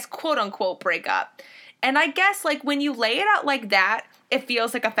 I guess, quote unquote, break up. And I guess, like, when you lay it out like that, it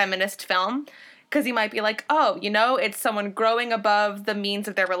feels like a feminist film. Because you might be like, oh, it's someone growing above the means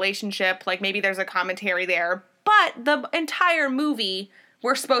of their relationship. Like, maybe there's a commentary there. But the entire movie,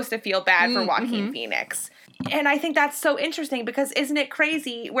 we're supposed to feel bad for Joaquin Phoenix. And I think that's so interesting because isn't it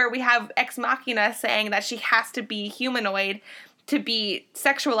crazy where we have Ex Machina saying that she has to be humanoid to be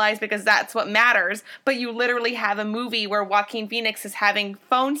sexualized because that's what matters, but you literally have a movie where Joaquin Phoenix is having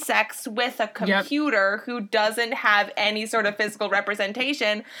phone sex with a computer who doesn't have any sort of physical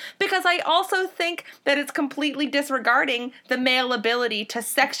representation, because I also think that it's completely disregarding the male ability to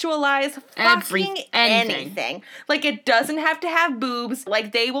sexualize fucking anything. Like, it doesn't have to have boobs.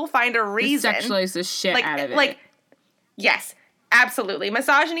 Like, they will find a reason. Sexualize the shit out of it. Like, yes, absolutely.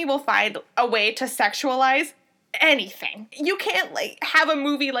 Misogyny will find a way to sexualize anything. You can't, like, have a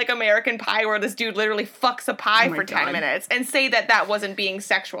movie like American Pie where this dude literally fucks a pie for 10 minutes and say that wasn't being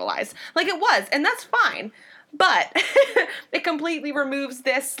sexualized. Like, it was, and that's fine. But it completely removes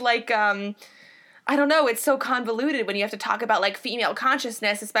this, like, I don't know, it's so convoluted when you have to talk about, like, female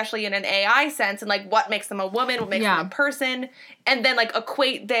consciousness, especially in an AI sense, and, like, what makes them a woman, what makes them a person, and then, like,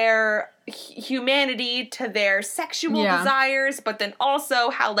 equate their humanity to their sexual desires, but then also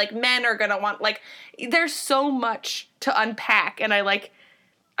how, like, men are gonna want, like, there's so much to unpack, and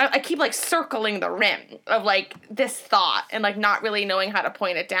I keep, like, circling the rim of, like, this thought and, like, not really knowing how to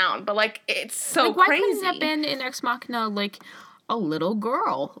point it down, but, like, it's so crazy. Why couldn't that been in Ex Machina, like, a little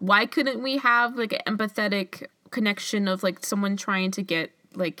girl? Why couldn't we have, like, an empathetic connection of, like, someone trying to get,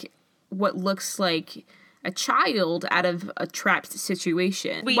 like, what looks like a child out of a trapped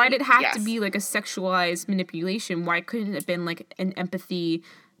situation? Why did it have to be, like, a sexualized manipulation? Why couldn't it have been, like, an empathy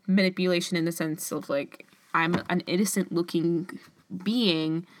manipulation in the sense of, like, I'm an innocent-looking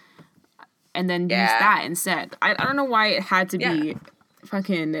being, and then use that instead? I don't know why it had to be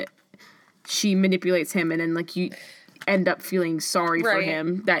fucking she manipulates him, and then, like, you end up feeling sorry for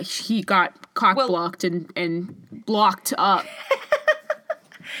him that he got cock-blocked and blocked up.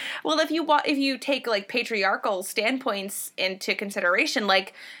 Well, if you take, like, patriarchal standpoints into consideration,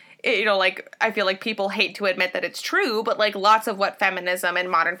 like, like, I feel like people hate to admit that it's true, but, like, lots of what feminism and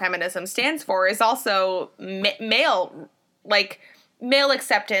modern feminism stands for is also male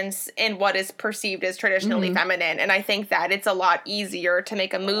acceptance in what is perceived as traditionally feminine. And I think that it's a lot easier to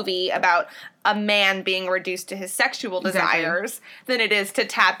make a movie about a man being reduced to his sexual desires than it is to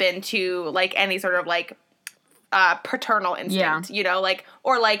tap into, like, any sort of, like, paternal instinct, like,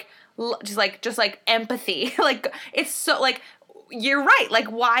 or, like, just like empathy. Like, it's so, like, you're right. Like,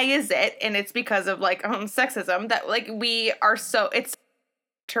 why is it? And it's because of, like, sexism that, like, we are so, it's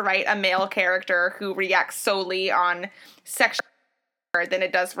to write a male character who reacts solely on sexual than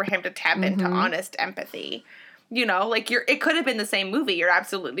it does for him to tap into honest empathy. You know, like it could have been the same movie. You're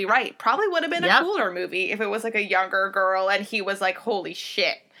absolutely right. Probably would have been a cooler movie if it was like a younger girl and he was like, holy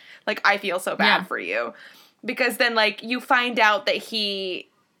shit. Like, I feel so bad for you. Because then, like, you find out that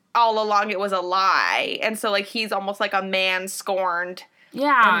all along it was a lie. And so, like, he's almost like a man scorned.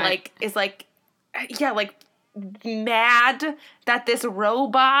 Yeah. And, like, is like, like, mad that this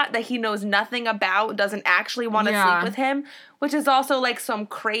robot that he knows nothing about doesn't actually want to sleep with him. Which is also, like, some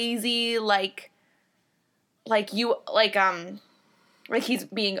crazy, like he's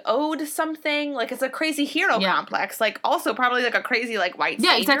being owed something. Like, it's a crazy hero complex. Like, also probably, like, a crazy, like, white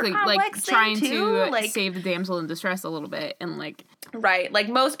savior exactly. Like, trying to like, save the damsel in distress a little bit. And, like... Right. Like,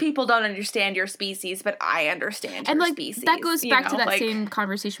 most people don't understand your species, but I understand your species. And, like, that goes back to that same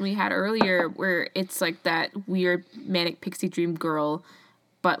conversation we had earlier where it's, like, that weird manic pixie dream girl,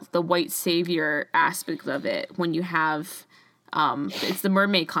 but the white savior aspect of it when you have... it's the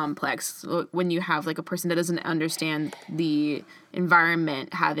mermaid complex when you have, like, a person that doesn't understand the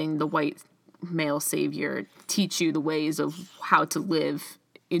environment, having the white male savior teach you the ways of how to live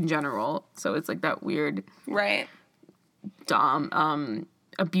in general. So it's, like, that weird... Right.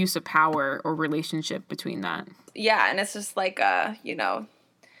 Abuse of power or relationship between that. Yeah, and it's just, like,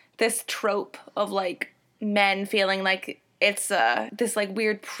 this trope of, like, men feeling like it's this, like,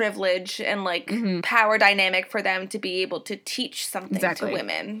 weird privilege and, like, power dynamic for them to be able to teach something to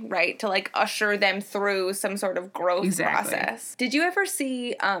women, right? To, like, usher them through some sort of growth process. Did you ever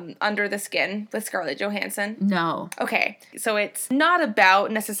see Under the Skin with Scarlett Johansson? No. Okay, so it's not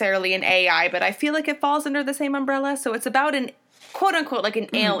about necessarily an AI, but I feel like it falls under the same umbrella. So it's about an, quote-unquote, like, an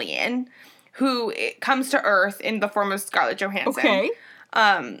alien who comes to Earth in the form of Scarlett Johansson. Okay.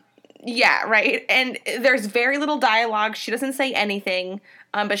 Yeah, right. And there's very little dialogue. She doesn't say anything,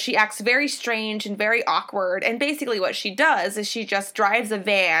 but she acts very strange and very awkward. And basically what she does is she just drives a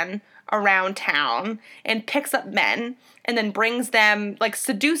van around town and picks up men and then brings them, like,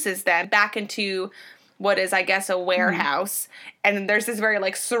 seduces them back into what is, I guess, a warehouse. And there's this very,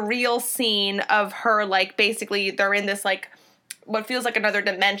 like, surreal scene of her, like, basically they're in this, like, what feels like another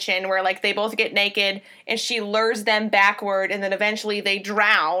dimension where, like, they both get naked and she lures them backward and then eventually they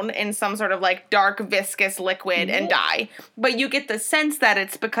drown in some sort of, like, dark viscous liquid and die. But you get the sense that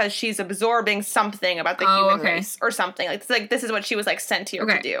it's because she's absorbing something about the human race or something. Like, it's like this is what she was, like, sent here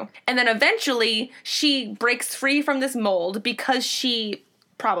to do. And then eventually she breaks free from this mold because she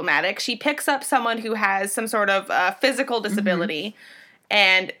picks up someone who has some sort of physical disability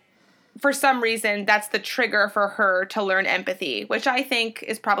and for some reason, that's the trigger for her to learn empathy, which I think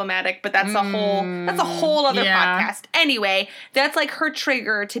is problematic, but that's a whole other podcast. Anyway, that's, like, her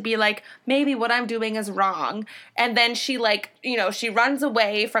trigger to be like, maybe what I'm doing is wrong. And then she, like, you know, she runs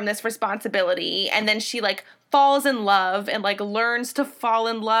away from this responsibility, and then she, like, falls in love and, like, learns to fall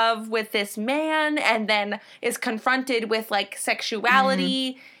in love with this man, and then is confronted with, like,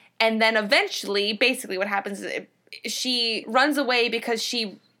 sexuality. And then eventually, basically what happens is she runs away because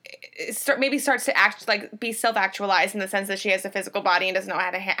she starts to act, like, be self-actualized in the sense that she has a physical body and doesn't know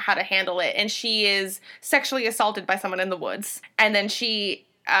how to handle it, and she is sexually assaulted by someone in the woods, and then she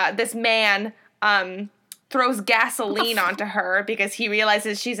this man throws gasoline onto her because he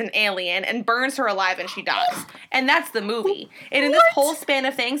realizes she's an alien and burns her alive and she dies. And that's the movie. And in this whole span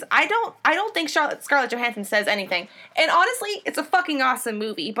of things, I don't think Scarlett Johansson says anything. And honestly, it's a fucking awesome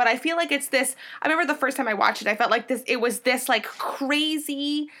movie, but I feel like it's this, I remember the first time I watched it, I felt like it was this, like,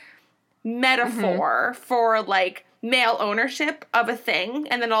 crazy metaphor for, like, male ownership of a thing,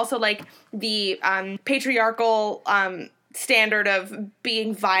 and then also, like, the patriarchal standard of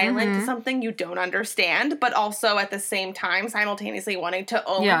being violent to something you don't understand, but also at the same time simultaneously wanting to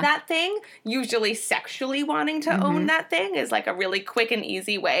own that thing, usually sexually wanting to own that thing is, like, a really quick and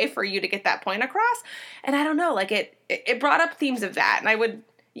easy way for you to get that point across. And I don't know, like, it brought up themes of that, and I would,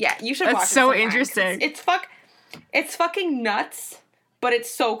 you should watch it. That's so interesting. It's fucking nuts. But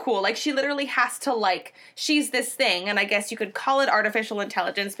it's so cool. Like, she literally has to, like, she's this thing, and I guess you could call it artificial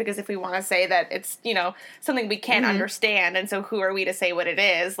intelligence, because if we want to say that it's, you know, something we can't understand, and so who are we to say what it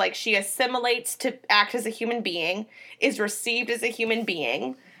is? Like, she assimilates to act as a human being, is received as a human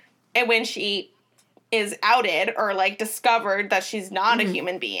being, and when she is outed or, like, discovered that she's not a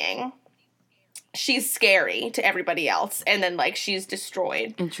human being, she's scary to everybody else, and then, like, she's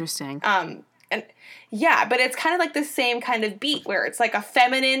destroyed. Interesting. And yeah, but it's kind of like the same kind of beat where it's like a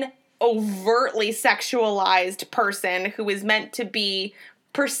feminine, overtly sexualized person who is meant to be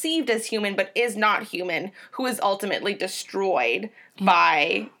perceived as human but is not human, who is ultimately destroyed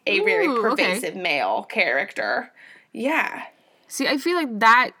by a very pervasive male character. Yeah. See, I feel like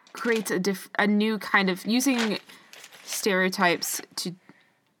that creates a new kind of using stereotypes to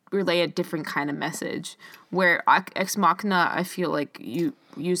relay a different kind of message. Where Ex Machina, I feel like you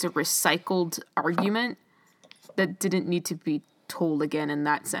use a recycled argument that didn't need to be told again in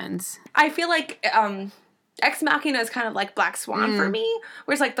that sense. I feel like Ex Machina is kind of like Black Swan for me,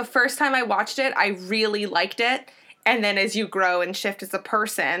 whereas like the first time I watched it, I really liked it, and then as you grow and shift as a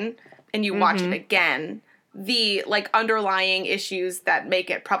person and you watch it again, the like underlying issues that make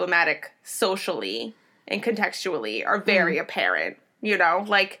it problematic socially and contextually are very apparent, you know?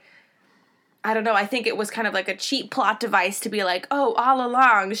 Like, I don't know, I think it was kind of like a cheap plot device to be like, oh, all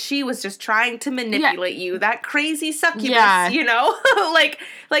along, she was just trying to manipulate you, that crazy succubus, you know? like,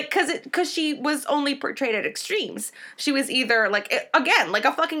 cause she was only portrayed at extremes. She was either, like, again, like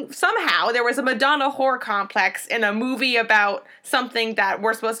a fucking, somehow there was a Madonna whore complex in a movie about something that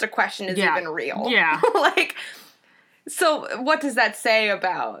we're supposed to question is even real. Yeah. Like, so what does that say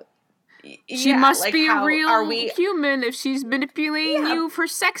about... She must like be a real human if she's manipulating you for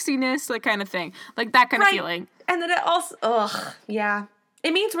sexiness, like kind of thing. Like that kind of feeling. And then it also,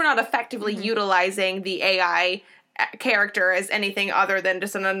 it means we're not effectively utilizing the AI character as anything other than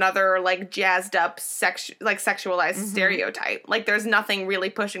just another, like, jazzed up, sexualized stereotype. Like, there's nothing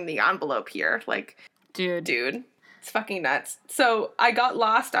really pushing the envelope here. Like, dude, it's fucking nuts. So, I got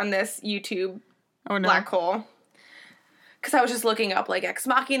lost on this YouTube black hole. Because I was just looking up, like, Ex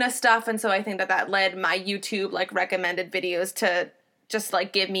Machina stuff, and so I think that led my YouTube, like, recommended videos to just,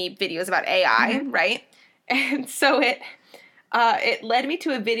 like, give me videos about AI, right? And so it led me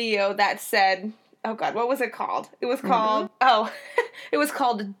to a video that said, oh, God, what was it called? It was called, it was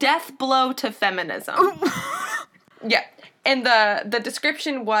called Death Blow to Feminism. Yeah. And the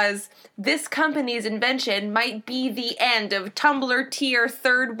description was, this company's invention might be the end of Tumblr tier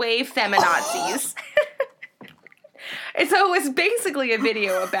third wave feminazis. And so it was basically a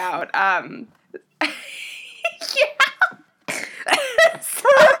video about, so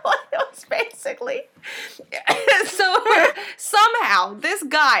it was basically, so somehow this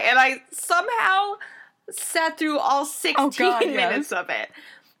guy, and I somehow sat through all 16 minutes of it.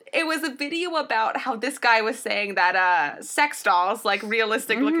 It was a video about how this guy was saying that sex dolls, like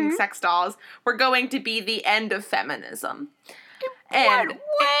realistic looking sex dolls, were going to be the end of feminism. And what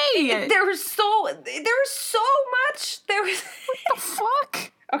way? There was so much. There was what the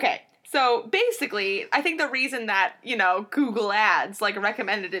fuck? Okay, so basically, I think the reason that, you know, Google Ads, like,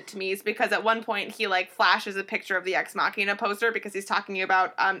 recommended it to me is because at one point he, like, flashes a picture of the Ex Machina poster because he's talking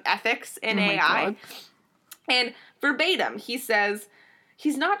about ethics in AI. God. And verbatim, he says,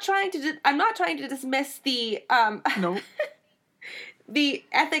 I'm not trying to dismiss the, the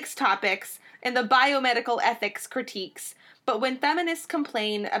ethics topics and the biomedical ethics critiques. But when feminists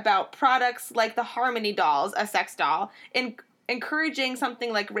complain about products like the Harmony dolls, a sex doll, encouraging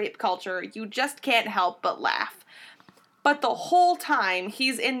something like rape culture, you just can't help but laugh. But the whole time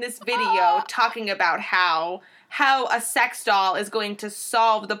he's in this video talking about how a sex doll is going to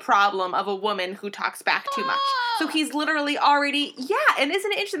solve the problem of a woman who talks back too much. So he's literally already, and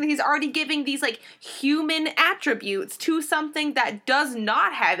isn't it interesting that he's already giving these, like, human attributes to something that does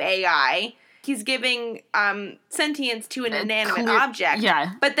not have AI. He's giving sentience to an inanimate object,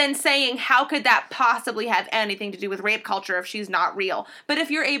 but then saying, how could that possibly have anything to do with rape culture if she's not real? But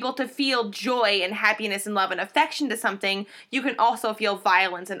if you're able to feel joy and happiness and love and affection to something, you can also feel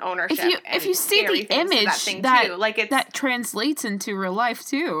violence and ownership. If you see the image that translates into real life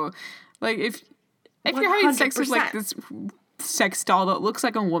too, like if 100%. You're having sex with like this sex doll that looks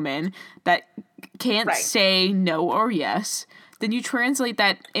like a woman that can't say no or yes, then you translate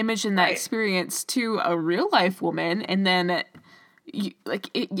that image and that experience to a real life woman, and then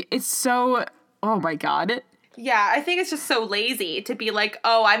it's so, oh my God. Yeah, I think it's just so lazy to be like,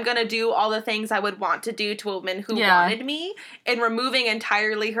 oh, I'm going to do all the things I would want to do to a woman who wanted me, and removing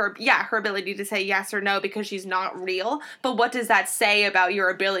entirely her ability to say yes or no because she's not real. But what does that say about your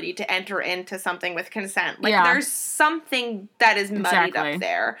ability to enter into something with consent? Like, there's something that is muddied up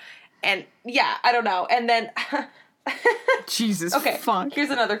there. And I don't know. And then... Jesus, fuck.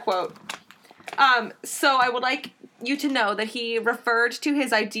 Here's another quote. So I would like you to know that he referred to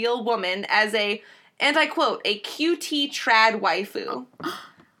his ideal woman as a, and I quote, a QT trad waifu,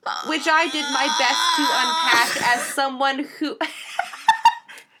 which I did my best to unpack as someone who...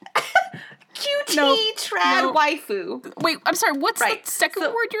 QT trad waifu. Wait, I'm sorry, what's the second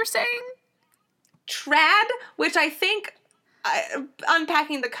word you're saying? Trad, which I think...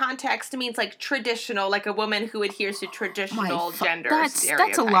 unpacking the context means like traditional, like a woman who adheres to traditional gender stereotypes.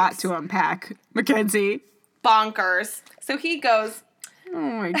 That's a lot to unpack, Mackenzie. Bonkers. So he goes, oh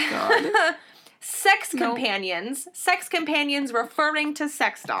my God. Sex companions referring to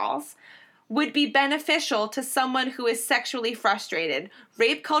sex dolls, would be beneficial to someone who is sexually frustrated.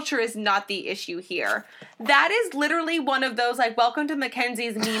 Rape culture is not the issue here. That is literally one of those, like, welcome to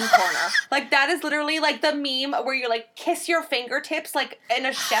Mackenzie's meme corner. Like, that is literally, like, the meme where you, like, kiss your fingertips, like, in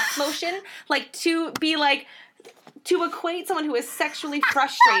a chef motion. Like, to be, like, to equate someone who is sexually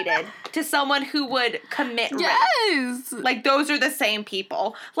frustrated to someone who would commit rape. Yes! Like, those are the same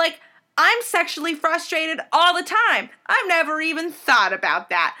people. Like, I'm sexually frustrated all the time. I've never even thought about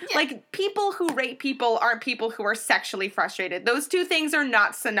that. Yeah. Like, people who rape people aren't people who are sexually frustrated. Those two things are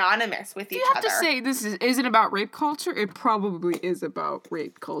not synonymous with each other. You have to say this isn't about rape culture. It probably is about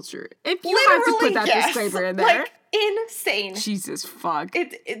rape culture. If you literally, have to put that disclaimer in there. Like, insane. Jesus fuck.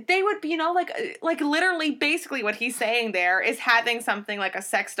 They would be, you know, like literally basically what he's saying there is having something like a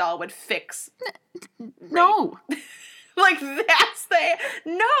sex doll would fix No. Like, no,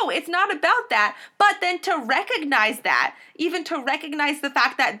 it's not about that. But then to recognize that, even to recognize the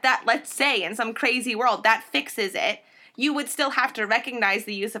fact that, let's say, in some crazy world, that fixes it, you would still have to recognize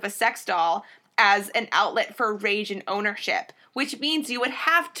the use of a sex doll as an outlet for rage and ownership, which means you would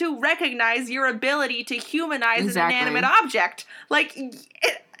have to recognize your ability to humanize an inanimate object. Like,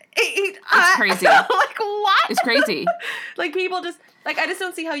 it's crazy. Like, what? It's crazy. Like, people just... Like, I just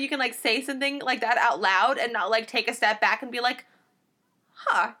don't see how you can, like, say something like that out loud and not, like, take a step back and be like,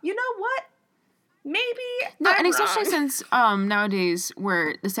 huh, you know what? Maybe No, I'm and especially wrong. since nowadays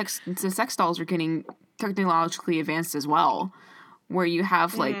where the sex dolls are getting technologically advanced as well, where you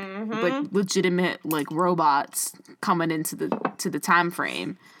have, like, like legitimate, like, robots coming into the time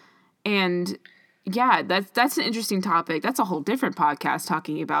frame. And... yeah, that's an interesting topic. That's a whole different podcast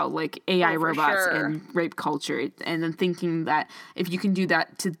talking about, like, AI robots and rape culture, and then thinking that if you can do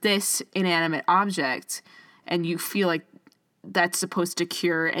that to this inanimate object and you feel like that's supposed to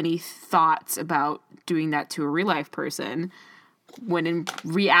cure any thoughts about doing that to a real life person, when in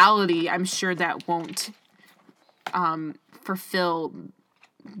reality, I'm sure that won't fulfill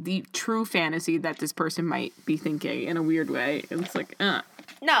the true fantasy that this person might be thinking in a weird way. And it's like,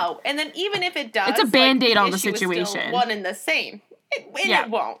 No, and then even if it does, it's a Band-Aid on the issue is situation. still one and the same. It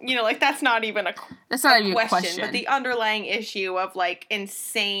won't. You know, like, that's not even a question. But the underlying issue of, like,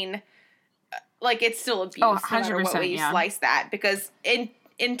 insane, like, it's still abuse. Oh, 100%, no matter what way you slice that. Because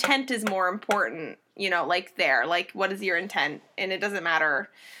intent is more important, you know, like, there. Like, what is your intent? And it doesn't matter.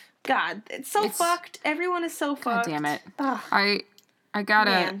 God, it's fucked. Everyone is so fucked. God damn it. Ugh. I got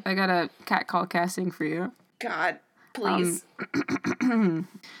a cat call casting for you. God, please.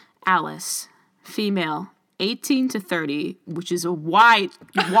 Alice, female, 18 to 30, which is a wide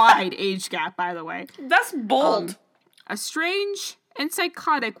age gap, by the way. That's bold. A strange and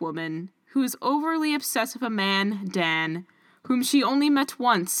psychotic woman who's overly obsessed with a man, Dan, whom she only met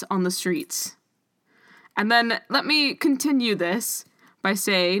once on the streets. And then let me continue this by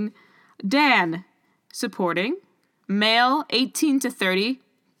saying, Dan, supporting, male, 18 to 30,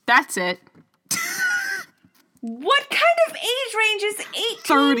 that's it. What kind of age range is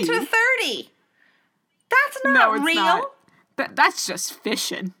 18 to 30? That's not real. Not. That's just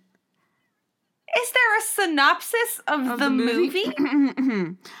fishing. Is there a synopsis of the movie?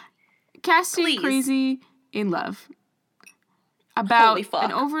 Casting Crazy in Love. About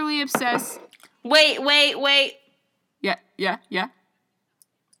an overly obsessed... Wait. Yeah.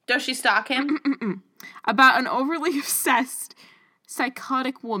 Does she stalk him? About an overly obsessed,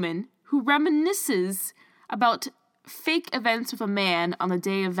 psychotic woman who reminisces about fake events with a man on the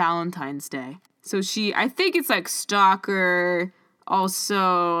day of Valentine's Day. So I think it's like stalker,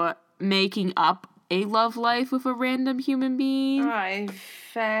 also making up a love life with a random human being. Ay,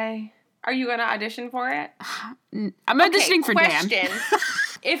 Faye. Are you going to audition for it? I'm auditioning for Dan.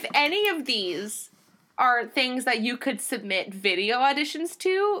 If any of these are things that you could submit video auditions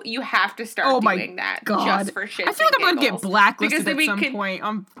to, you have to start doing that. God. Just for shit. I feel like I'm going to get blacklisted at some point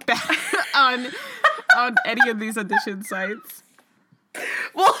on any of these audition sites.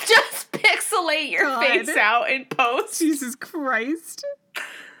 We'll just pixelate your face out in post. Jesus Christ.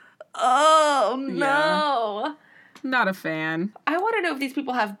 Oh, no. Yeah. Not a fan. I want to know if these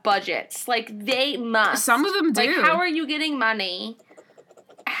people have budgets. Like, they must. Some of them do. Like, how are you getting money?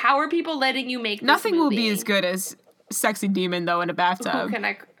 How are people letting you make this Nothing movie? will be as good as Sexy Demon, though, in a bathtub.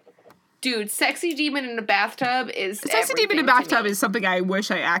 Dude, Sexy Demon in a bathtub is Sexy Demon in a bathtub is something I wish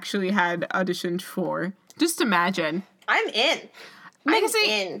I actually had auditioned for. Just imagine. I'm in. I'm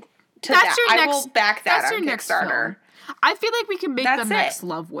in to that. I will back that on Kickstarter. I feel like we can make the next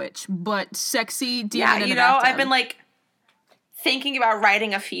Love Witch, but Sexy Demon in a bathtub. Yeah, you know, I've been, like, thinking about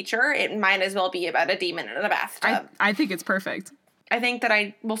writing a feature. It might as well be about a demon in a bathtub. I think it's perfect. I think that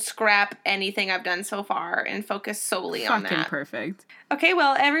I will scrap anything I've done so far and focus solely on that. Fucking perfect. Okay,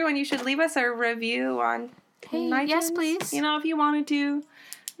 well, everyone, you should leave us a review on iTunes. Yes, please. You know, if you wanted to.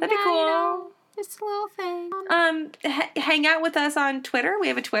 That'd be cool. You know, just a little thing. Hang out with us on Twitter. We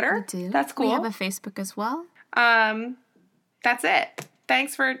have a Twitter. We do. That's cool. We have a Facebook as well. That's it.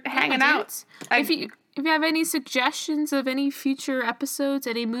 Thanks for hanging out. If you have any suggestions of any future episodes,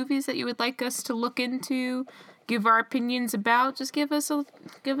 any movies that you would like us to look into, give our opinions about, just give us a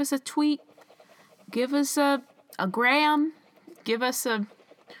tweet, give us a gram, give us a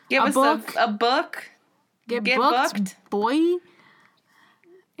book. A book. Get booked, boy.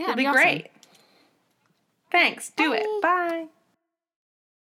 Yeah, it'd be great. Thanks. Do it. Bye.